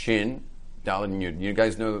 Shin Dalet and Yud. You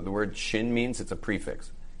guys know what the word shin means? It's a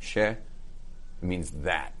prefix. She, it means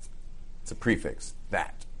that. It's a prefix,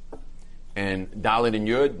 that. And Dalet and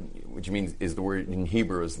Yud, which means is the word in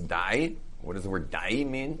Hebrew is dai. What does the word dai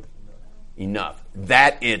mean? Enough.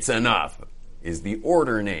 That it's enough is the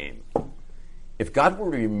order name. If God were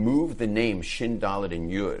to remove the name Shin, Dalet, and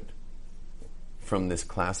Yud from this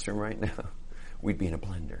classroom right now, we'd be in a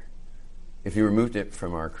blender. If He removed it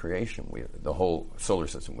from our creation, the whole solar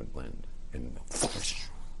system would blend and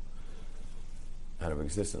out of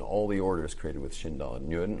existence. All the order is created with Shin, Dalet,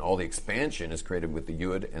 and Yud, and all the expansion is created with the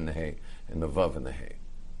Yud and the He and the Vav and the He,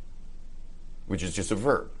 which is just a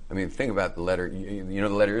verb. I mean, think about the letter. You know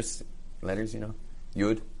the letters. Letters, you know,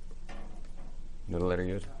 Yud. You know the letter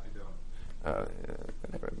Yud.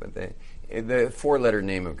 Whatever, but the four-letter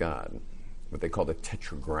name of God, what they call the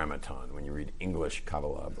Tetragrammaton. When you read English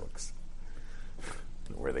Kabbalah books, I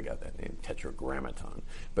don't know where they got that name, Tetragrammaton.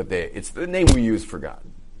 But it's the name we use for God.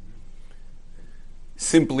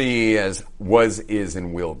 Simply as was, is,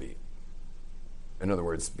 and will be. In other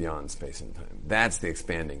words, beyond space and time. That's the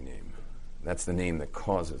expanding name. That's the name that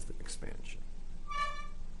causes the expansion.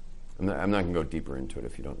 I'm not going to go deeper into it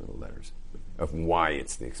if you don't know the letters of why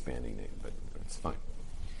it's the expanding name, but it's fine.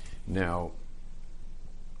 Now,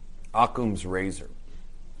 Occam's razor.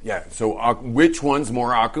 Yeah, so which one's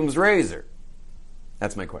more Occam's razor?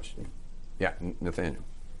 That's my question. Yeah, Nathaniel.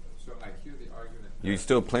 So I hear the argument. You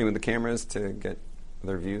still playing with the cameras to get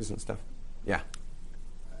other views and stuff? Yeah.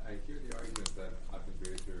 I hear the argument that Occam's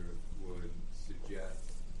razor would suggest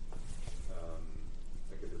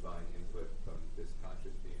like a divine input from this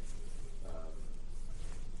conscious being.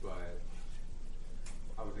 But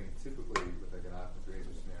I would think typically with like an Occam's razor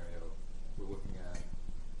scenario, we're looking at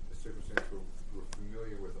a circumstance where we're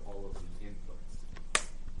familiar with all of the inputs.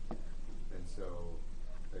 And so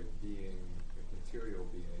like being like material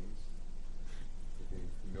beings, being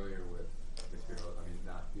familiar with material, I mean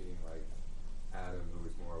not being like Adam who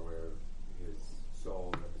was more aware of his soul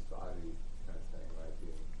than his body kind of thing, right?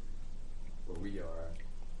 Being where we are,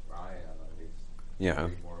 where I am at least. Yeah.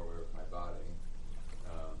 Being more aware of my body.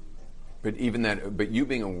 But even that, but you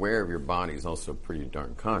being aware of your body is also pretty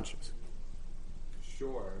darn conscious.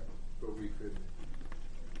 Sure, but we could.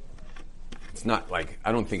 It's not like,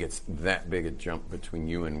 I don't think it's that big a jump between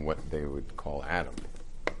you and what they would call Adam.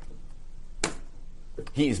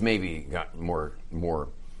 He's maybe got more,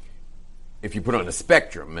 if you put on a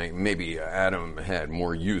spectrum, maybe Adam had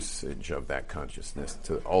more usage of that consciousness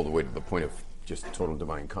to all the way to the point of just total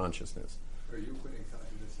divine consciousness. Are you putting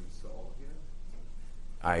consciousness in soul here?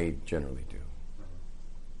 I generally do.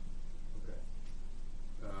 Okay.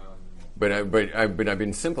 But I've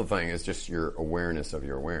been simplifying as just your awareness of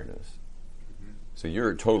your awareness. Mm-hmm. So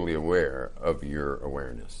you're totally aware of your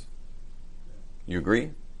awareness. You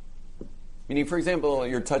agree? Meaning, for example,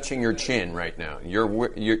 you're touching your chin right now.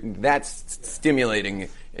 That's stimulating,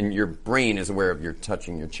 and your brain is aware of you're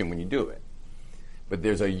touching your chin when you do it. But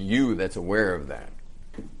there's a you that's aware of that.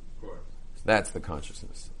 Of course. So that's the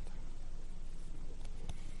consciousness.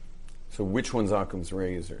 So which one's Occam's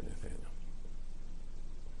razor, Nathaniel?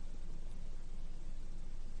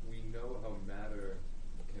 We know how matter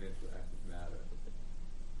can interact with matter,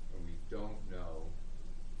 and we don't know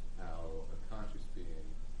how a conscious being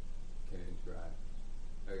can interact.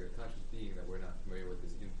 Like a conscious being that we're not familiar with,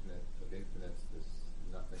 this infinite of infinites, this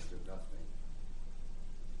nothing of nothing.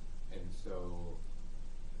 And so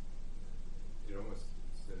it almost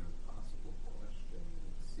is an impossible question,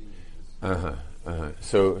 it seems.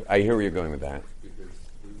 So I hear where you're going with that. Because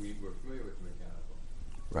we're familiar with the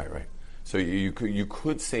mechanical. Right. So you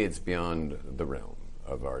could say it's beyond the realm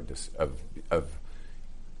of our of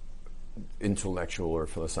intellectual or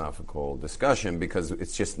philosophical discussion, because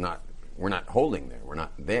it's just not. We're not holding there. We're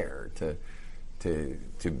not there to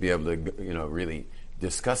be able to really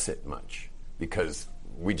discuss it much, because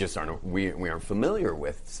we just aren't we aren't familiar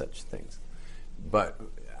with such things. But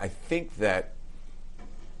I think that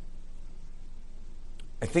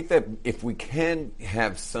if we can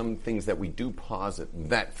have some things that we do posit,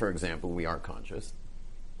 that, for example, we are conscious.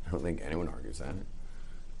 I don't think anyone argues that.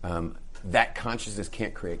 That consciousness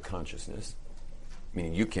can't create consciousness,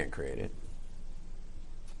 meaning you can't create it.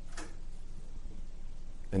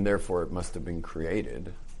 And therefore it must have been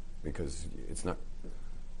created, because it's not.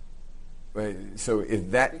 Right, so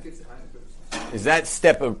is that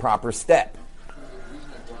step a proper step? The reason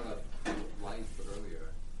I brought up life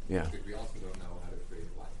earlier, Yeah. because we also don't know how to create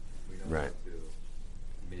life. We know Right. how to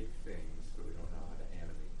make things, but we don't know how to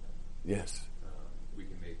animate them. Yes. We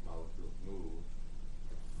can make molecules move,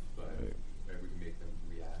 but Right. we can make them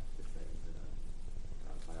react to things in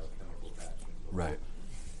a biochemical fashion. But Right.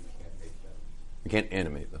 We can't make them can't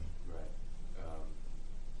animate them. Right.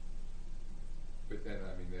 But then,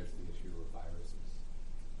 I mean, there's the issue of viruses.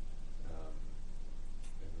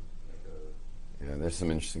 And like Yeah, there's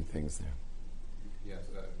some interesting things there. yeah,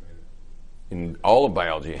 so that made it. And all of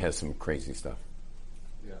biology has some crazy stuff.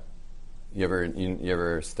 Yeah. You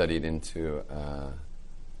ever studied into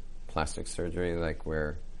plastic surgery, like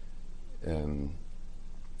where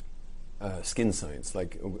skin science,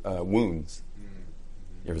 like wounds?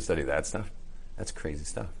 Mm-hmm. You ever study that stuff? That's crazy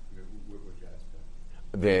stuff. Which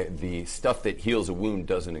aspect? The stuff that heals a wound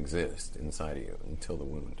doesn't exist inside of you until the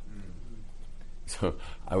wound. So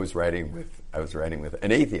I was writing with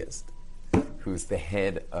an atheist who's the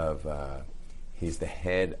head of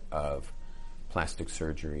plastic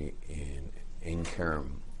surgery in Ein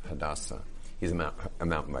Kerem, Hadassah. He's a mountain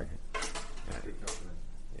biker. Good company.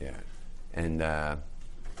 Yeah, and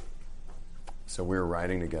so we were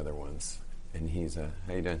riding together once, and he's how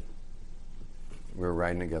you doing? We were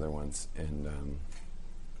riding together once, and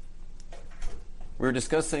we were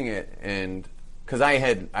discussing it, and because I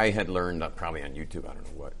had learned probably on YouTube, I don't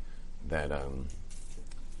know what, that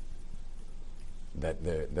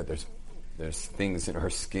there's things in our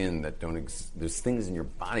skin that don't there's things in your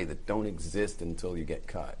body that don't exist until you get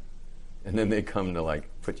cut, and then they come to like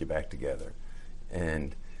put you back together.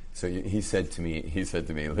 And so he said to me,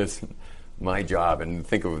 listen, my job, and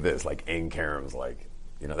think of this, like Ein Kerem's, like,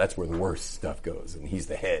 you know, that's where the worst stuff goes, and he's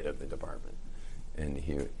the head of the department. And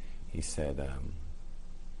he said,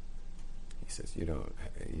 he says,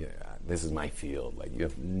 this is my field. Like, you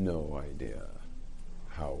have no idea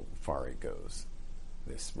how far it goes,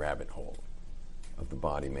 this rabbit hole of the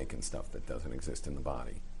body making stuff that doesn't exist in the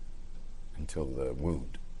body until the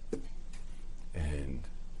wound. And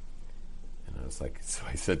I was like, so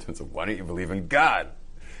I said to him, so why don't you believe in God?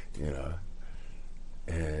 You know?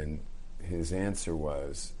 And his answer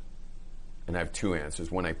was, and I have two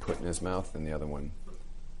answers. One I put in his mouth, and the other one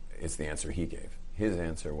is the answer he gave. His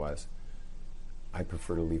answer was, I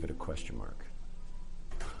prefer to leave it a question mark.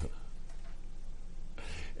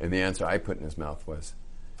 And the answer I put in his mouth was,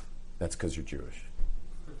 that's because you're Jewish.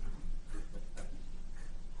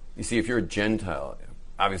 You see, if you're a Gentile,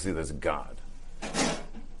 obviously there's a God.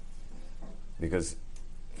 Because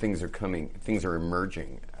things are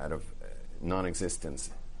emerging out of non-existence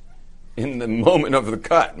in the moment of the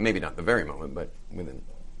cut. Maybe not the very moment, but within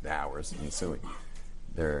the hours ensuing.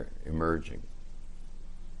 They're emerging.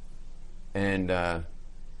 But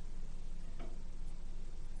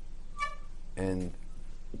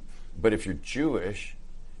if you're Jewish,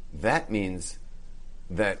 that means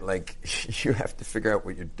that, like, you have to figure out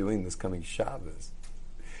what you're doing this coming Shabbos.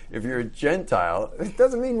 If you're a Gentile, it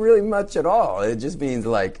doesn't mean really much at all. It just means,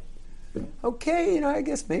 like, okay, I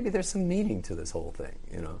guess maybe there's some meaning to this whole thing,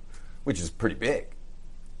 which is pretty big,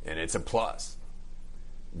 and it's a plus.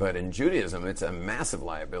 But in Judaism, it's a massive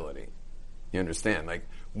liability. You understand? Like,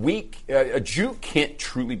 a Jew can't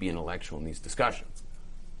truly be intellectual in these discussions.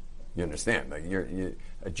 You understand? Like,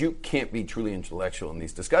 a Jew can't be truly intellectual in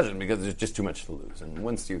these discussions because there's just too much to lose. And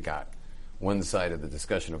once you got one side of the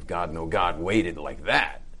discussion of God, no God, weighted like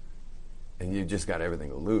that, and you've just got everything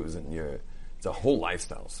to lose, and it's a whole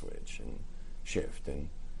lifestyle switch and shift.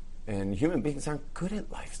 And human beings aren't good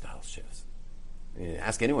at lifestyle shifts. I mean,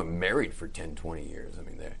 ask anyone married for 10, 20 years. I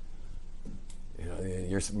mean,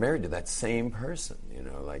 you're married to that same person.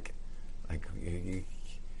 Like you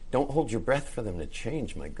don't hold your breath for them to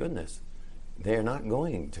change. My goodness, they're not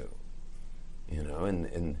going to.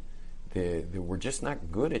 And we're just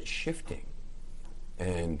not good at shifting.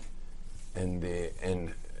 And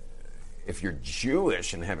if you're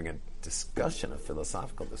Jewish and having a discussion, a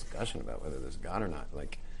philosophical discussion about whether there's God or not,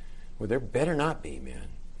 well, there better not be, man.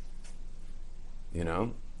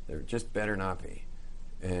 There just better not be.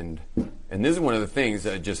 And this is one of the things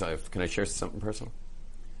can I share something personal?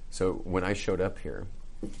 So when I showed up here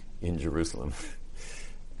in Jerusalem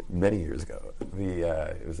many years ago,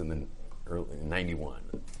 it was in the early 91.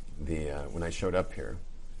 When I showed up here,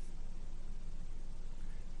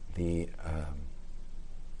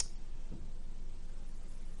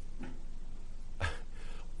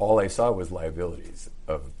 all I saw was liabilities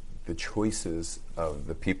of the choices of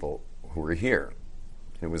the people who were here.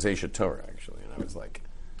 It was Aish Torah, actually, and I was like,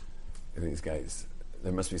 these guys,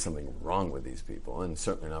 there must be something wrong with these people, and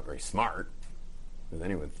certainly not very smart. If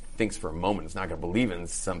anyone thinks for a moment it's not going to believe in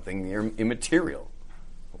something immaterial,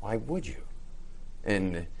 why would you?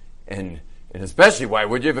 And especially, why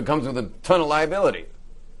would you if it comes with a ton of liability?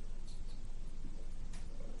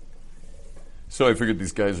 So I figured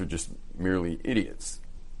these guys are just merely idiots.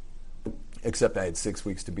 Except I had 6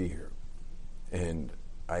 weeks to be here. And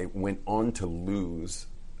I went on to lose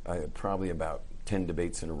probably about 10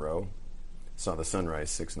 debates in a row, saw the sunrise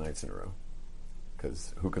 6 nights in a row.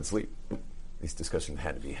 Because who could sleep? These discussions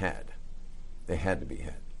had to be had. They had to be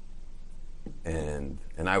had. And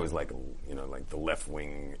I was like the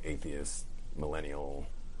left-wing atheist millennial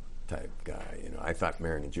type guy. I thought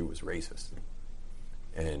marrying a Jew was racist,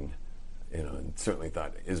 and and certainly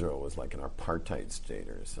thought Israel was like an apartheid state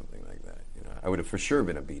or something like that. I would have for sure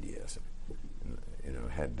been a BDS,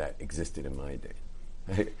 had that existed in my day.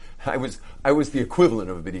 I was the equivalent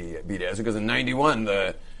of a BDS because in '91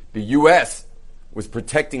 the U.S. was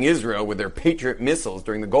protecting Israel with their Patriot missiles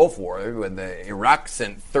during the Gulf War when Iraq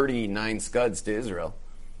sent 39 Scuds to Israel.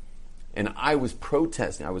 And I was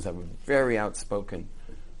protesting. I was a very outspoken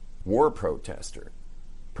war protester,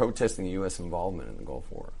 protesting the U.S. involvement in the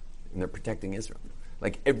Gulf War. And they're protecting Israel.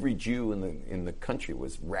 Like every Jew in the country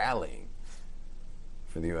was rallying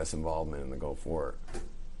for the U.S. involvement in the Gulf War.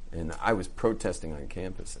 And I was protesting on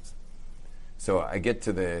campuses. So I get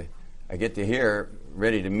to here,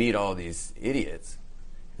 ready to meet all these idiots,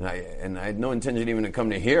 and I had no intention even to come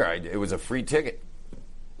to here. It was a free ticket.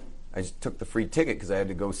 I just took the free ticket because I had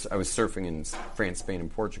to go. I was surfing in France, Spain, and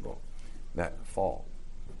Portugal that fall,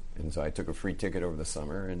 and so I took a free ticket over the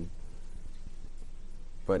summer.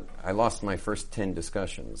 But I lost my first 10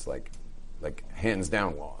 discussions, like hands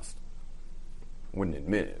down lost. Wouldn't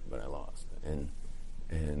admit it, but I lost,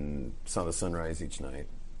 and saw the sunrise each night.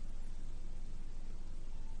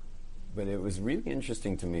 But it was really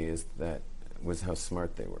interesting to me was how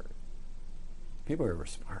smart they were. People were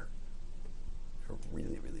smart. They were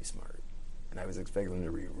really, really smart. And I was expecting them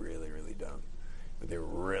to be really, really dumb. But they were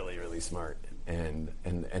really, really smart. And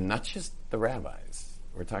not just the rabbis.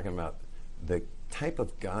 We're talking about the type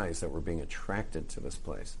of guys that were being attracted to this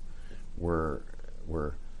place were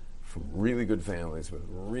from really good families with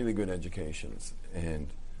really good educations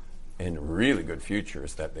and really good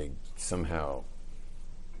futures that they somehow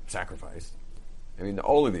sacrificed. I mean,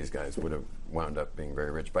 all of these guys would have wound up being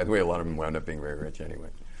very rich. By the way, a lot of them wound up being very rich anyway,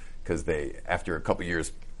 because they, after a couple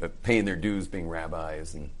years of paying their dues, being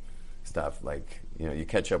rabbis and stuff, you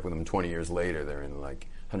catch up with them 20 years later, they're in like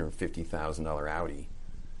 $150,000 Audi.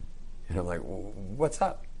 And I'm like, well, what's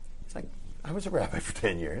up? It's like, I was a rabbi for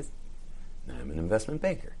 10 years. Now I'm an investment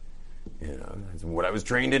banker. That's what I was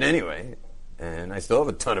trained in anyway. And I still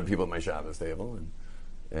have a ton of people at my Shabbos table.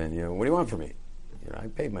 And what do you want from me? I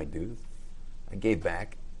paid my dues. I gave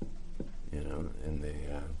back. And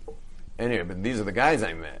anyway, but these are the guys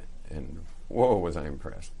I met, and whoa, was I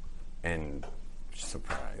impressed and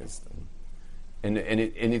surprised, and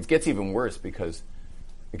it gets even worse because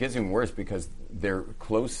their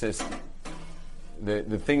closest.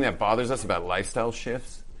 The thing that bothers us about lifestyle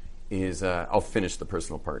shifts is I'll finish the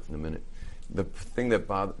personal part in a minute. The thing that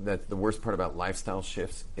the worst part about lifestyle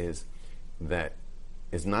shifts is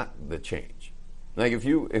not the change. Like if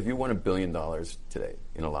you won $1 billion today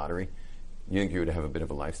in a lottery, you think you would have a bit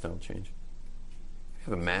of a lifestyle change?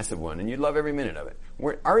 You have a massive one, and you'd love every minute of it.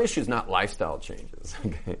 Our issue is not lifestyle changes.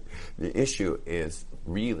 Okay? The issue is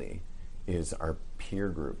our peer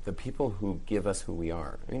group, the people who give us who we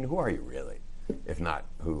are. I mean, who are you really, if not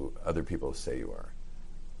who other people say you are?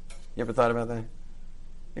 You ever thought about that? I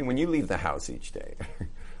mean, when you leave the house each day,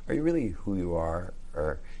 are you really who you are,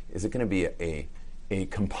 or is it going to be a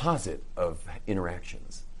composite of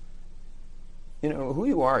interactions? Who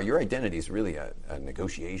you are, your identity is really a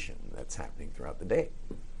negotiation that's happening throughout the day.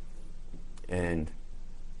 And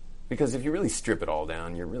because if you really strip it all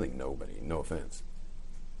down, you're really nobody, no offense.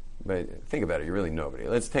 But think about it, you're really nobody.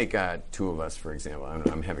 Let's take two of us, for example.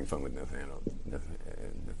 I'm having fun with Nathaniel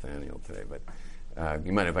today, but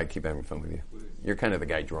you mind if I keep having fun with you? You're kind of the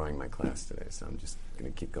guy drawing my class today, so I'm just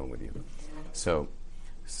going to keep going with you. So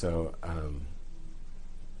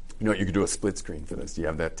you could do a split screen for this. Do you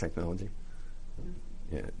have that technology?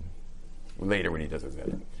 Yeah. Later when he does his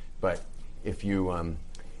edit. But if you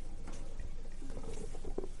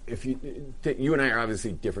you and I are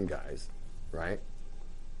obviously different guys, right?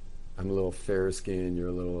 I'm a little fairer skinned, you're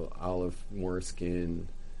a little olive more skinned.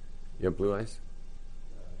 You have blue eyes?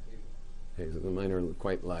 Hazel. Mine are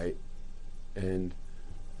quite light. And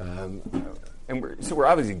we're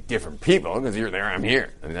obviously different people because you're there, I'm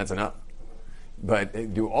here. I mean, that's enough. But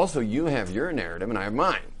you have your narrative and I have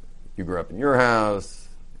mine. You grew up in your house,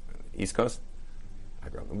 East Coast. I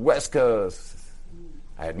grew up in West Coast.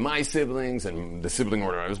 I had my siblings and the sibling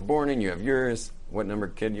order I was born in. You have yours. What number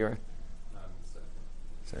kid you are?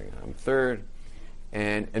 Second. I'm third.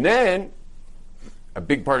 And then a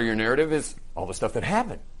big part of your narrative is all the stuff that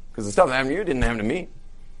happened. Because the stuff that happened to you didn't happen to me.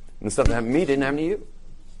 And the stuff that happened to me didn't happen to you.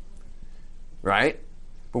 Right?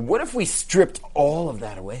 But what if we stripped all of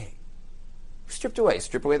that away? Strip away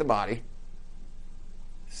the body,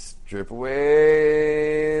 Strip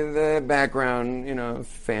away the background,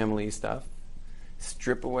 family stuff.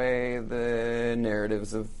 Strip away the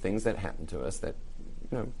narratives of things that happened to us that,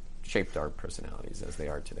 shaped our personalities as they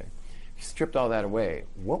are today. If you stripped all that away,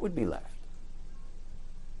 what would be left?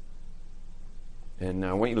 And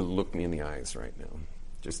now I want you to look me in the eyes right now.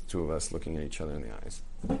 Just two of us looking at each other in the eyes.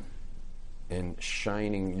 And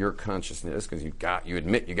shining your consciousness, because you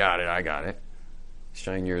admit you got it, I got it.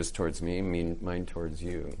 Shine yours towards me, mine towards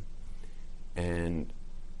you. And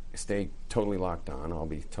stay totally locked on. I'll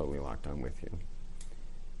be totally locked on with you.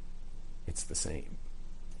 It's the same.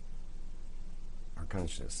 Our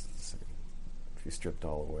consciousness is the same. If you stripped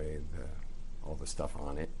all away all the stuff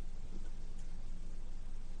on it,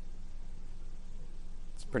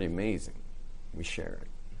 it's pretty amazing. We share it.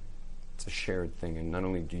 It's a shared thing, and not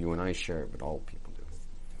only do you and I share it, but all people do.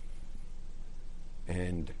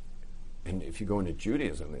 And if you go into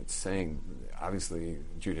Judaism, it's saying, obviously,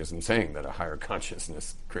 Judaism saying that a higher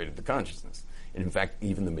consciousness created the consciousness. And in fact,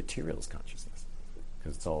 even the material is consciousness,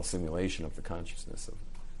 because it's all a simulation of the consciousness of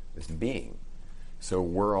this being. So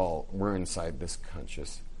we're inside this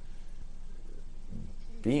conscious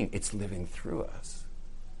being. It's living through us.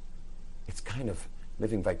 It's kind of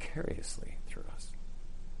living vicariously through us.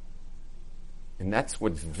 And that's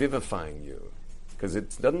what's vivifying you, because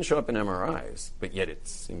it doesn't show up in MRIs, but yet it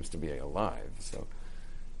seems to be alive. So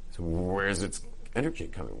where's its energy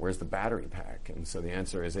coming? Where's the battery pack? And so the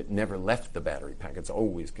answer is it never left the battery pack. It's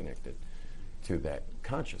always connected to that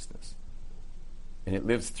consciousness. And it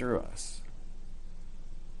lives through us.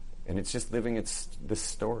 And it's just living this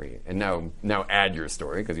story. And now add your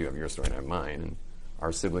story, because you have your story and I have mine, and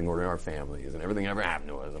our sibling order, our families, and everything that ever happened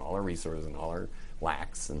to us, and all our resources, and all our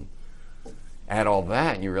lacks, and add all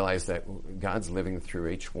that, and you realize that God's living through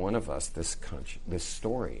each one of us this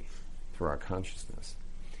story through our consciousness.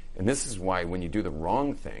 And this is why when you do the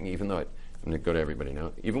wrong thing, even though I'm going to go to everybody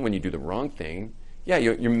now, even when you do the wrong thing, yeah,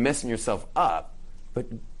 you're messing yourself up, but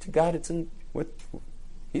to God,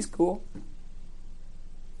 He's cool.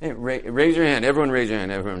 Hey, raise your hand. Everyone raise your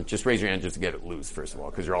hand. Everyone, just raise your hand just to get it loose, first of all,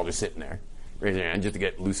 because you're all just sitting there. Raise your hand just to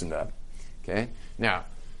get loosened up. Okay? Now,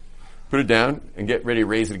 put it down and get ready to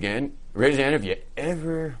raise it again. Raise your hand if you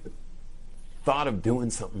ever thought of doing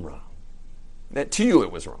something wrong. That to you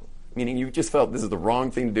it was wrong. Meaning you just felt this is the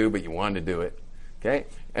wrong thing to do, but you wanted to do it. Okay?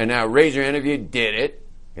 And now raise your hand if you did it.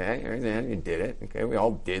 Okay? Raise your hand if you did it. Okay? We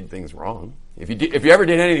all did things wrong. If you ever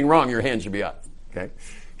did anything wrong, your hand should be up. Okay?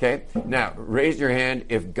 Okay? Now, raise your hand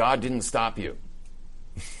if God didn't stop you.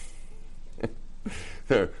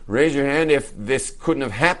 So, raise your hand if this couldn't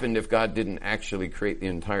have happened if God didn't actually create the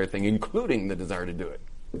entire thing, including the desire to do it.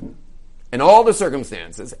 And all the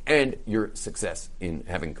circumstances and your success in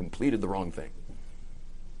having completed the wrong thing.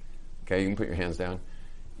 Okay, you can put your hands down.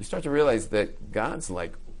 You start to realize that God's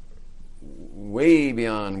like way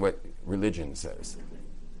beyond what religion says.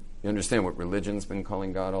 You understand what religion's been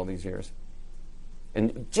calling God all these years?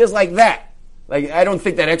 And just like that, I don't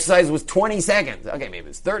think that exercise was 20 seconds. Okay, maybe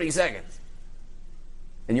it's 30 seconds.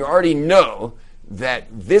 And you already know that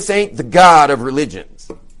this ain't the God of religions.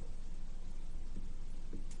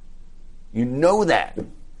 You know that.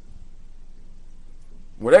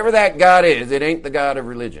 Whatever that God is, it ain't the God of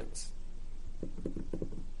religions.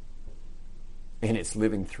 And it's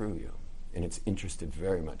living through you. And it's interested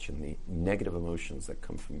very much in the negative emotions that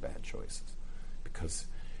come from bad choices. Because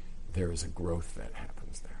there is a growth that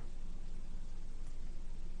happens there.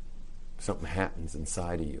 Something happens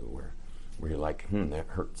inside of you where you're like, that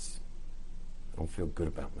hurts. I don't feel good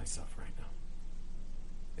about myself right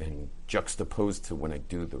now. And juxtaposed to when I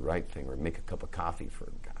do the right thing, or make a cup of coffee for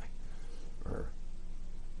a guy, or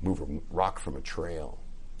move a rock from a trail,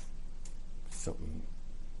 something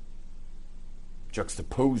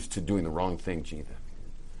juxtaposed to doing the wrong thing,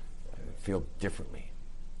 I feel differently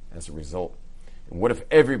as a result. And what if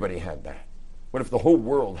everybody had that? What if the whole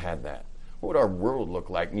world had that? What would our world look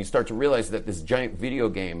like? And you start to realize that this giant video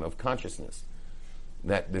game of consciousness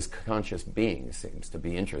that this conscious being seems to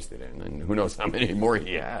be interested in, and who knows how many more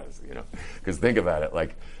he has, Because think about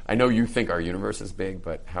it, I know you think our universe is big,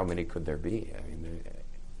 but how many could there be? I mean,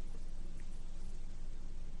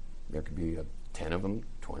 there could be 10 of them,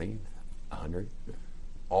 20, 100,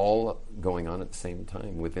 all going on at the same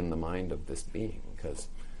time within the mind of this being. Because,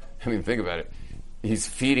 think about it. He's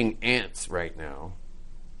feeding ants right now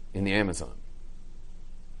in the Amazon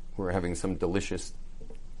who are having some delicious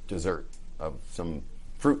dessert of some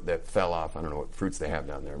fruit that fell off. I don't know what fruits they have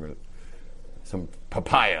down there, but some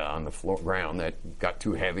papaya on the ground that got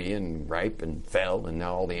too heavy and ripe and fell, and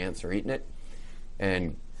now all the ants are eating it.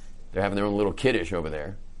 And they're having their own little kiddish over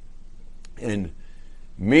there. And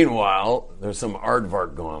Meanwhile, there's some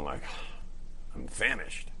aardvark going like, I'm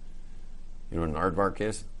famished. You know what an aardvark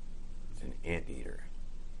is? It's an anteater.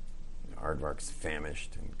 The aardvark's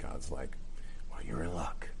famished, and God's like, well, you're in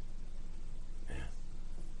luck. Yeah.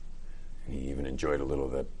 And he even enjoyed a little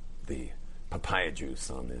of the papaya juice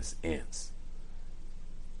on this ants.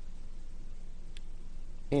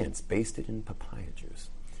 Ants basted in papaya juice.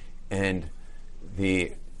 And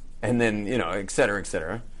then, et cetera, et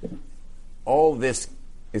cetera. All this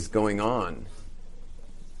is going on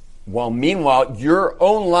while meanwhile your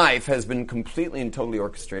own life has been completely and totally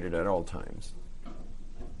orchestrated at all times.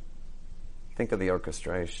 Think of the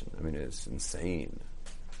orchestration. I mean, it's insane.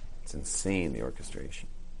 It's insane, the orchestration.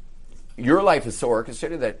 Your life is so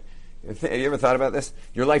orchestrated that, have you ever thought about this?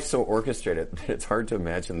 Your life's so orchestrated that it's hard to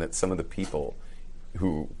imagine that some of the people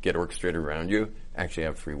who get orchestrated around you actually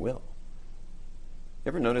have free will. You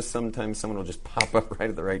ever notice sometimes someone will just pop up right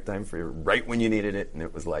at the right time for you, right when you needed it, and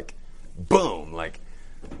it was like, boom, like,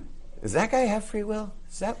 does that guy have free will?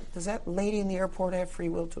 Does that lady in the airport have free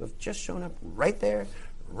will to have just shown up right there,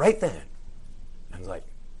 right then? I was like,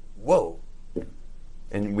 whoa.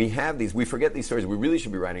 And we forget these stories. We really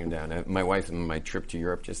should be writing them down. My wife and my trip to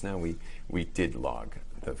Europe just now, we did log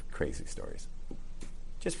the crazy stories.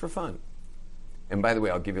 Just for fun. And by the way,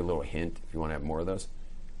 I'll give you a little hint if you want to have more of those.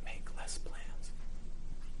 Make less plans.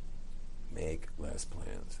 Make less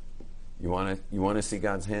plans. You want to see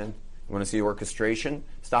God's hand? You want to see orchestration?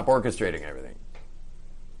 Stop orchestrating everything.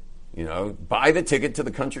 Buy the ticket to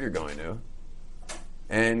the country you're going to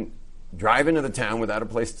and drive into the town without a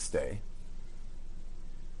place to stay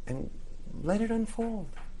and let it unfold.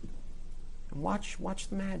 And watch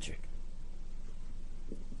the magic.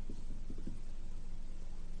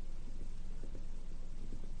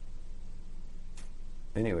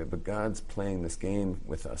 Anyway, but God's playing this game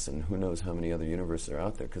with us, and who knows how many other universes are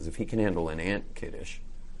out there, because if he can handle an ant kiddish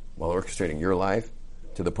while orchestrating your life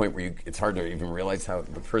to the point where it's hard to even realize how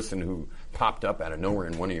the person who popped up out of nowhere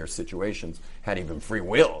in one of your situations had even free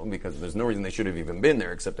will, because there's no reason they should have even been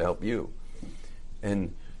there except to help you.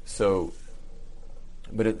 And so,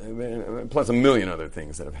 plus a million other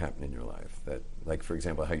things that have happened in your life, that, like, for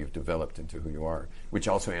example, how you've developed into who you are, which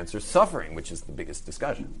also answers suffering, which is the biggest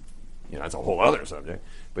discussion. That's a whole other subject.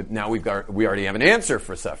 But now we already have an answer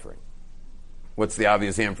for suffering. What's the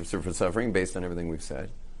obvious answer for suffering based on everything we've said?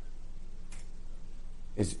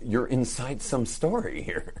 Is you're inside some story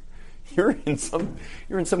here. You're in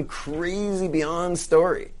some crazy beyond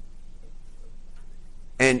story.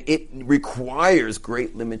 And it requires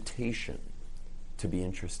great limitation to be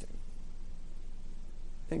interesting.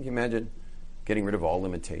 Can you imagine getting rid of all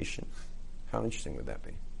limitation? How interesting would that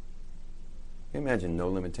be? Can you imagine no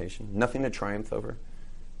limitation? Nothing to triumph over?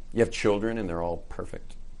 You have children and they're all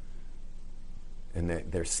perfect. And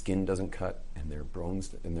their skin doesn't cut, and their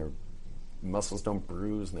bones and their muscles don't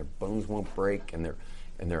bruise, and their bones won't break, and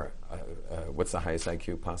they're what's the highest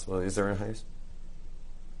IQ possible? Is there a highest?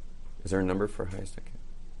 Is there a number for highest IQ?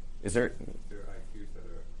 Is there? There are IQs that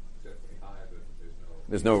are definitely high, but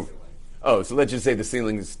there's no. Oh, so let's just say the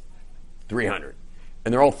ceiling is 300,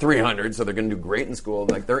 and they're all 300, so they're going to do great in school.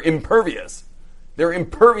 Like, they're impervious. They're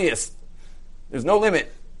impervious. There's no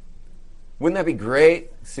limit. Wouldn't that be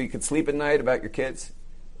great? So you could sleep at night about your kids?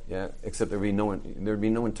 Yeah, except there'd be no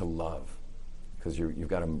one to love, because you've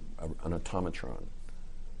got an automatron.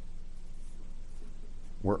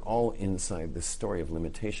 We're all inside this story of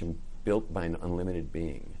limitation built by an unlimited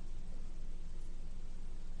being.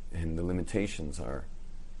 And the limitations are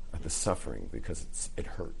the suffering, because it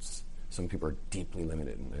hurts. Some people are deeply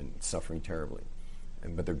limited and suffering terribly.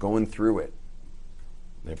 But they're going through it.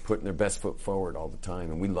 They're putting their best foot forward all the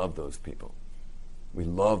time, and we love those people. We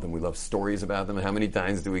love them. We love stories about them. How many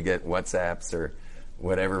times do we get WhatsApps or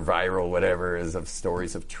whatever, viral, whatever, is of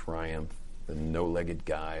stories of triumph? The no-legged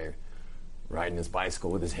guy riding his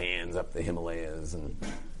bicycle with his hands up the Himalayas, and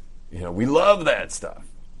we love that stuff.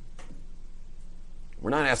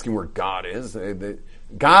 We're not asking where God is.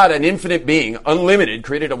 God, an infinite being, unlimited,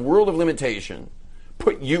 created a world of limitation,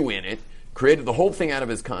 put you in it, created the whole thing out of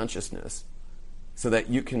his consciousness, so that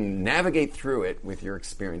you can navigate through it with your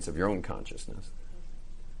experience of your own consciousness,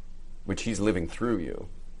 which he's living through you,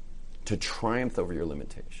 to triumph over your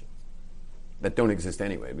limitations that don't exist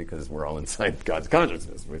anyway, because we're all inside God's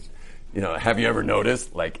consciousness. Which, have you ever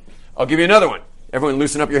noticed? Like, I'll give you another one. Everyone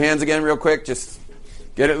loosen up your hands again real quick. Just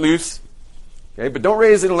get it loose. Okay, but don't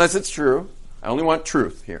raise it unless it's true. I only want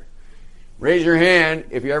truth here. Raise your hand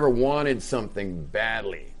if you ever wanted something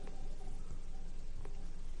badly.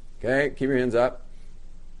 Okay, keep your hands up.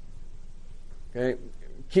 Okay,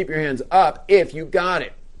 keep your hands up if you got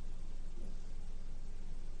it.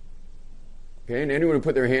 Okay, and anyone who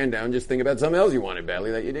put their hand down, just think about something else you wanted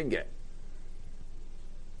badly that you did get.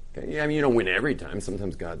 Okay, yeah, I mean, you don't win every time.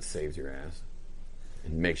 Sometimes God saves your ass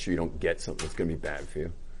and makes sure you don't get something that's going to be bad for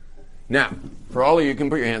you. Now, for all of you can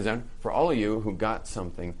put your hands down. For all of you who got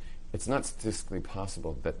something, it's not statistically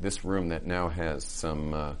possible that this room that now has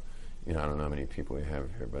some, I don't know how many people we have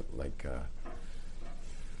here, but like,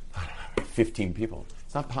 15 people.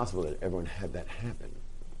 It's not possible that everyone had that happen.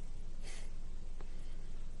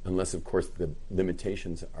 Unless, of course, the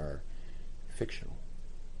limitations are fictional.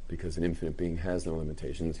 Because an infinite being has no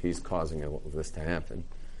limitations. He's causing all of this to happen.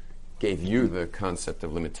 Gave you the concept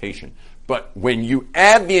of limitation. But when you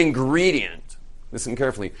add the ingredient, listen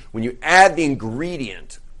carefully, when you add the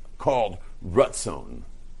ingredient called Ratzon,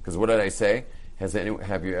 because what did I say?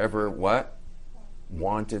 Have you ever what?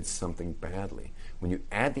 Wanted something badly. When you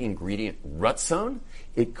add the ingredient Ratzon,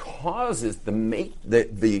 it causes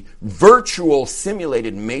the virtual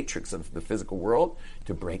simulated matrix of the physical world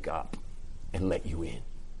to break up and let you in.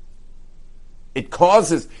 It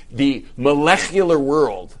causes the molecular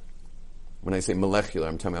world. When I say molecular,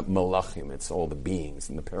 I'm talking about malachim. It's all the beings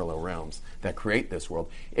in the parallel realms that create this world.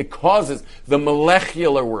 It causes the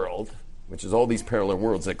molecular world, which is all these parallel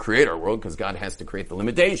worlds that create our world, because God has to create the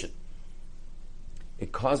limitation.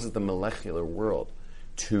 It causes the molecular world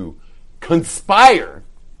to conspire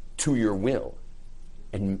to your will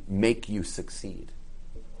and make you succeed.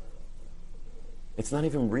 It's not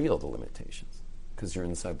even real, the limitations, because you're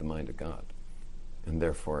inside the mind of God. And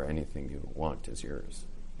therefore, anything you want is yours.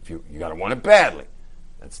 If you got to want it badly.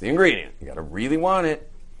 That's the ingredient. You got to really want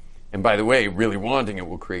it. And by the way, really wanting it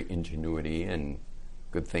will create ingenuity and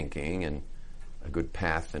good thinking and a good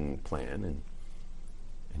path and plan, and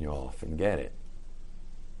you'll often get it.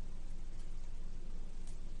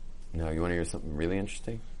 Now, you want to hear something really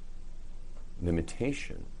interesting?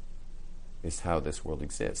 Limitation is how this world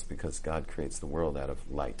exists, because God creates the world out of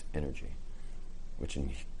light energy, which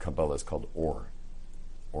in Kabbalah is called Or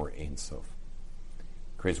Ein Sof.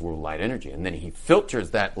 Creates a world of light energy, and then he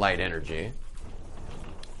filters that light energy,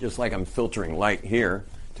 just like I'm filtering light here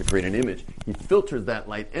to create an image. He filters that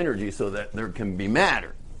light energy so that there can be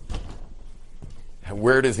matter. And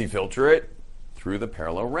where does he filter it? Through the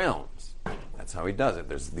parallel realms. That's how he does it.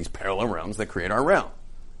 There's these parallel realms that create our realm.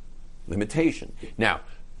 Limitation. Now,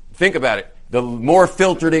 think about it. The more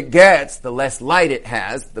filtered it gets, the less light it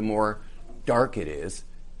has, the more dark it is.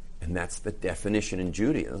 And that's the definition in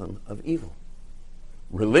Judaism of evil.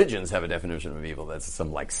 Religions have a definition of evil that's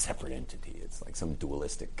some like separate entity. It's like some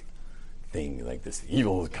dualistic thing, like this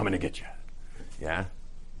evil is coming to get you. Yeah?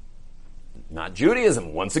 Not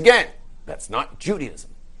Judaism. Once again, that's not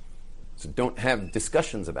Judaism. So don't have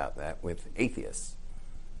discussions about that with atheists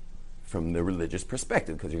from the religious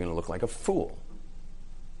perspective, because you're going to look like a fool.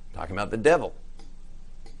 Talking about the devil.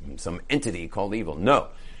 Some entity called evil. No.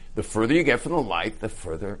 The further you get from the light, the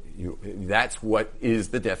further that's what is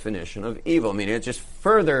the definition of evil. I mean, it's just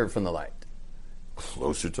further from the light.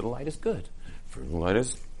 Closer to the light is good. Further from the light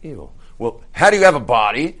is evil. Well, how do you have a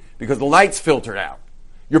body? Because the light's filtered out.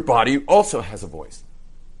 Your body also has a voice.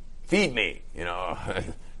 Feed me,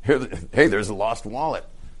 Hey, there's a lost wallet.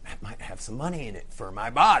 That might have some money in it for my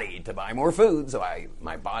body to buy more food so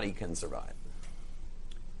my body can survive.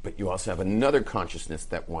 But you also have another consciousness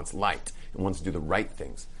that wants light and wants to do the right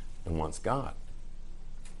things and wants God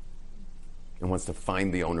and wants to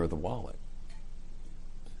find the owner of the wallet.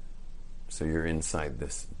 So you're inside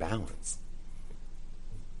this balance.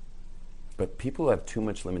 But people have too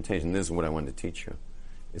much limitation. This is what I wanted to teach you,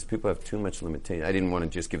 is people have too much limitation. I didn't want to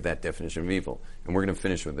just give that definition of evil. And we're going to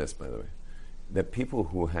finish with this, by the way. That people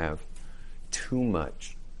who have too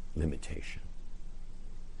much limitation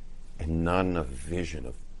and not enough vision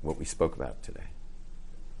of what we spoke about today.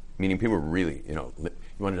 Meaning people really, you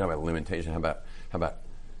want to talk about limitation, how about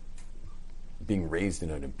being raised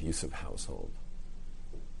in an abusive household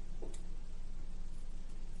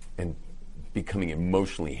and becoming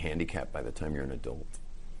emotionally handicapped by the time you're an adult?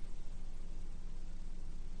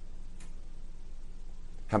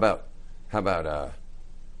 How about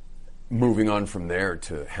moving on from there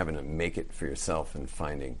to having to make it for yourself and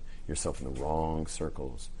finding yourself in the wrong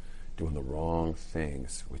circles, doing the wrong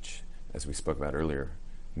things, which, as we spoke about earlier,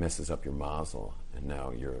 messes up your mazel, and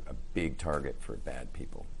now you're a big target for bad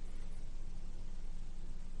people.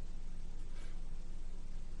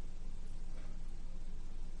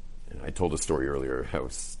 And I told a story earlier how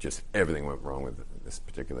just everything went wrong with this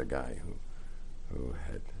particular guy who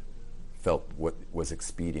had felt what was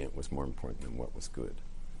expedient was more important than what was good.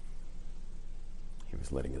 He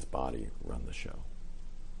was letting his body run the show.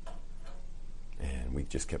 And we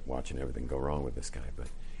just kept watching everything go wrong with this guy. But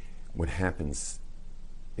what happens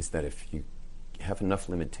is that if you have enough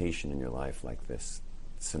limitation in your life like this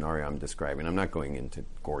scenario I'm describing, I'm not going into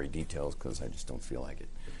gory details because I just don't feel like it,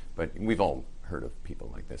 but we've all heard of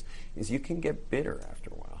people like this, is you can get bitter after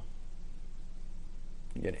a while.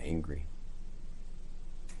 You get angry.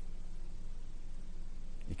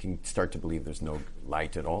 You can start to believe there's no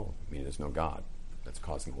light at all. I mean, there's no God that's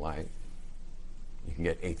causing the light. You can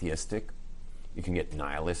get atheistic. You can get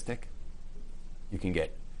nihilistic. You can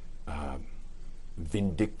get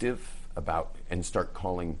vindictive about and start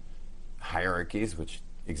calling hierarchies, which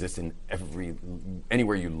exist in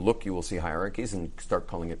anywhere you look, you will see hierarchies, and start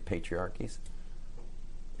calling it patriarchies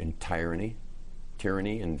and tyranny,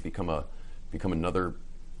 and become another,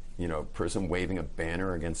 person waving a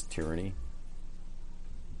banner against tyranny.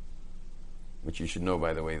 Which you should know,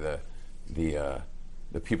 by the way, the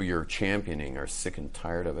people you're championing are sick and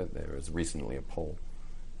tired of it. There was recently a poll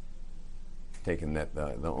taken that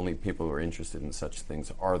the only people who are interested in such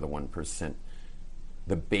things are the 1%.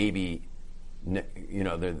 The baby,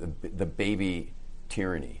 the baby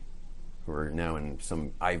tyranny, who are now in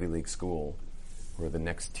some Ivy League school, who are the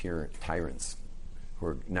next tyrants, who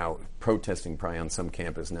are now protesting probably on some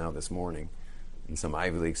campus now this morning in some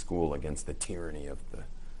Ivy League school against the tyranny of the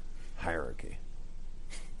hierarchy.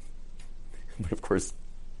 But of course,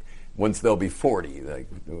 once they'll be 40,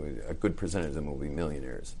 a good percentage of them will be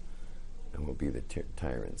millionaires and will be the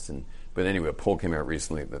tyrants. But anyway, a poll came out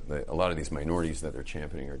recently that a lot of these minorities that they're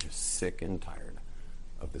championing are just sick and tired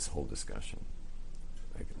of this whole discussion.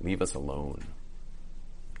 Like, leave us alone.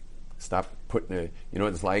 Stop putting you know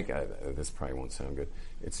what it's like? This probably won't sound good.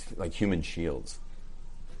 It's like human shields.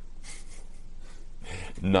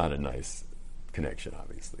 Not a nice connection,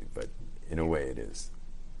 obviously, but in a way it is.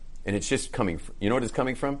 And it's just coming from, you know what it's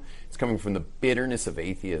coming from? It's coming from the bitterness of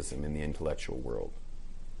atheism in the intellectual world.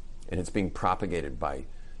 And it's being propagated by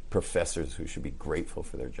professors who should be grateful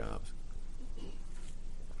for their jobs.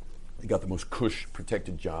 They got the most cush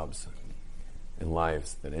protected jobs and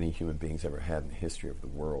lives that any human beings ever had in the history of the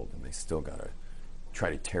world, and they still got to try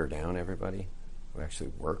to tear down everybody who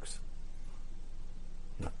actually works.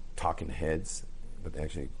 Not talking heads, but they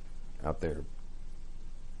actually out there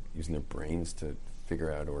using their brains to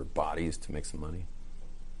figure out, or bodies to make some money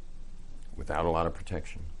without a lot of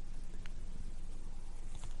protection.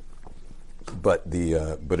 But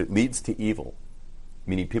it leads to evil,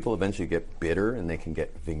 meaning people eventually get bitter, and they can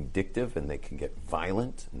get vindictive, and they can get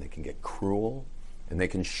violent, and they can get cruel, and they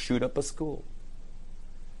can shoot up a school.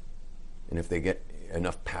 And if they get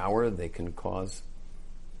enough power, they can cause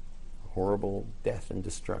horrible death and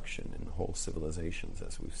destruction in whole civilizations,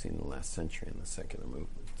 as we've seen in the last century in the secular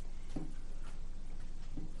movement.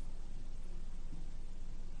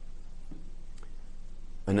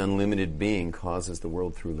 An unlimited being causes the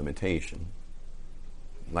world through limitation.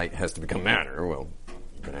 Light has to become matter. Well,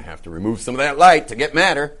 you're going to have to remove some of that light to get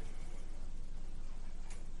matter.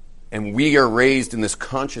 And we are raised in this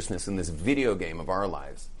consciousness, in this video game of our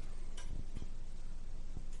lives,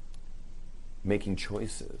 making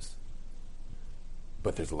choices.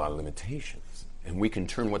 But there's a lot of limitations. And we can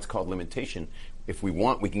turn what's called limitation, if we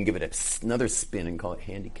want, we can give it another spin and call it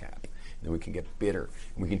handicap. And then we can get bitter.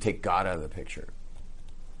 And we can take God out of the picture.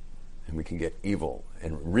 And we can get evil,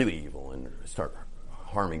 and really evil, and start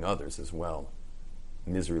harming others as well.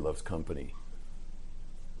 Misery loves company.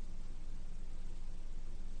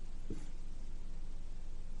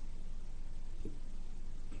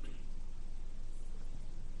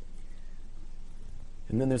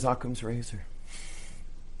 And then there's Occam's razor.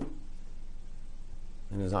 And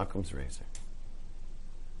there's Occam's razor.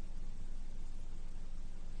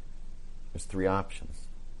 There's three options.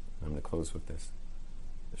 I'm going to close with this.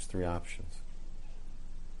 There's three options.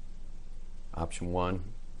 Option one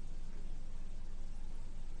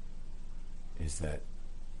is that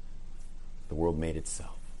the world made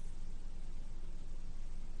itself.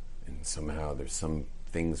 And somehow there's some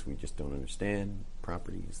things we just don't understand,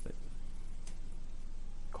 properties that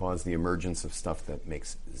cause the emergence of stuff that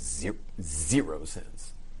makes zero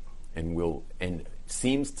sense and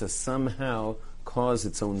seems to somehow cause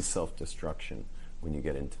its own self-destruction when you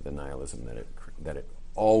get into the nihilism that it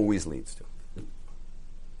always leads to.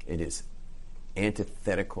 It is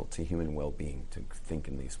antithetical to human well-being to think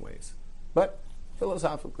in these ways. But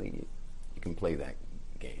philosophically, you can play that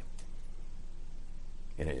game.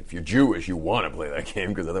 And if you're Jewish, you want to play that game,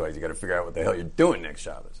 because otherwise you got to figure out what the hell you're doing next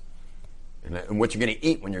Shabbos. And what you're going to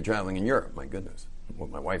eat when you're traveling in Europe. My goodness. What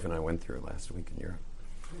my wife and I went through last week in Europe.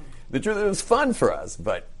 The truth, it was fun for us,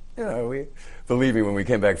 but believe me, when we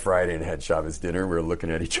came back Friday and had Shabbos dinner, we were looking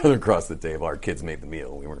at each other across the table. Our kids made the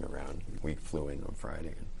meal. We weren't around. We flew in on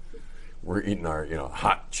Friday. And we're eating our,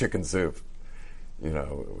 hot chicken soup,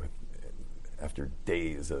 after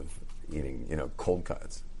days of eating, cold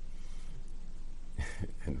cuts.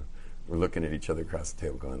 And we're looking at each other across the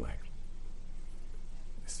table going like,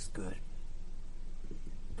 this is good.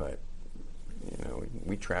 But,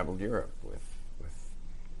 we traveled Europe with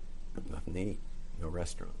nothing to eat, no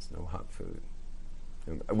restaurants, no hot food.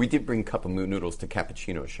 And we did bring cup of noodles to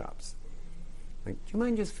cappuccino shops. Like, do you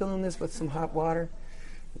mind just filling this with some hot water?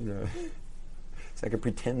 So I can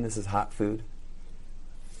pretend this is hot food.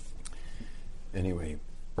 Anyway,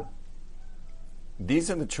 these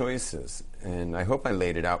are the choices, and I hope I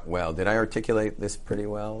laid it out well. Did I articulate this pretty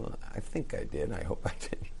well? I think I did. I hope I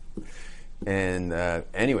did. And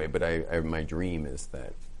anyway, but my dream is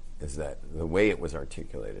that the way it was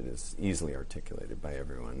articulated is easily articulated by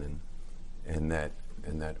everyone, and that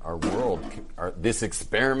our world, this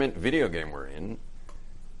experiment video game we're in,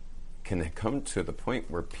 can come to the point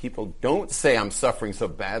where people don't say, I'm suffering so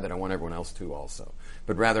bad that I want everyone else to also,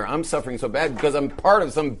 but rather I'm suffering so bad because I'm part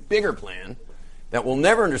of some bigger plan that we'll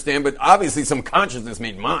never understand, but obviously some consciousness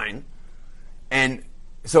made mine, and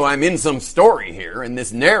so I'm in some story here, and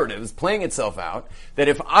this narrative is playing itself out, that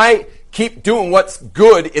if I keep doing what's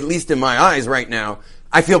good, at least in my eyes right now,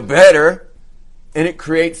 I feel better, and it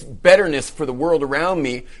creates betterness for the world around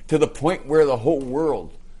me to the point where the whole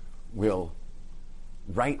world will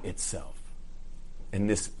right itself. And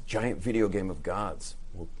this giant video game of gods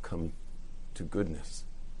will come to goodness.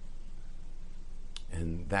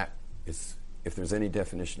 And that is, if there's any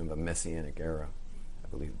definition of a messianic era, I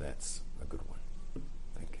believe that's a good one.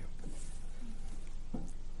 Thank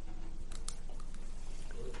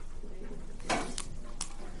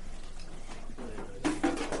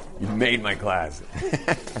you. You made my class.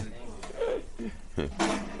 That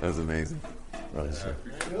was amazing. Really sure.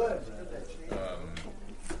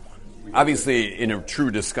 Obviously, in a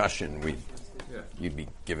true discussion, you'd be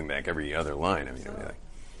giving back every other line. I mean,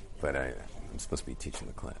 but I'm supposed to be teaching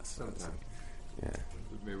the class. So yeah.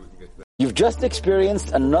 Maybe we can get to that. You've just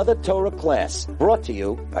experienced another Torah class brought to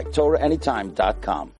you by TorahAnytime.com.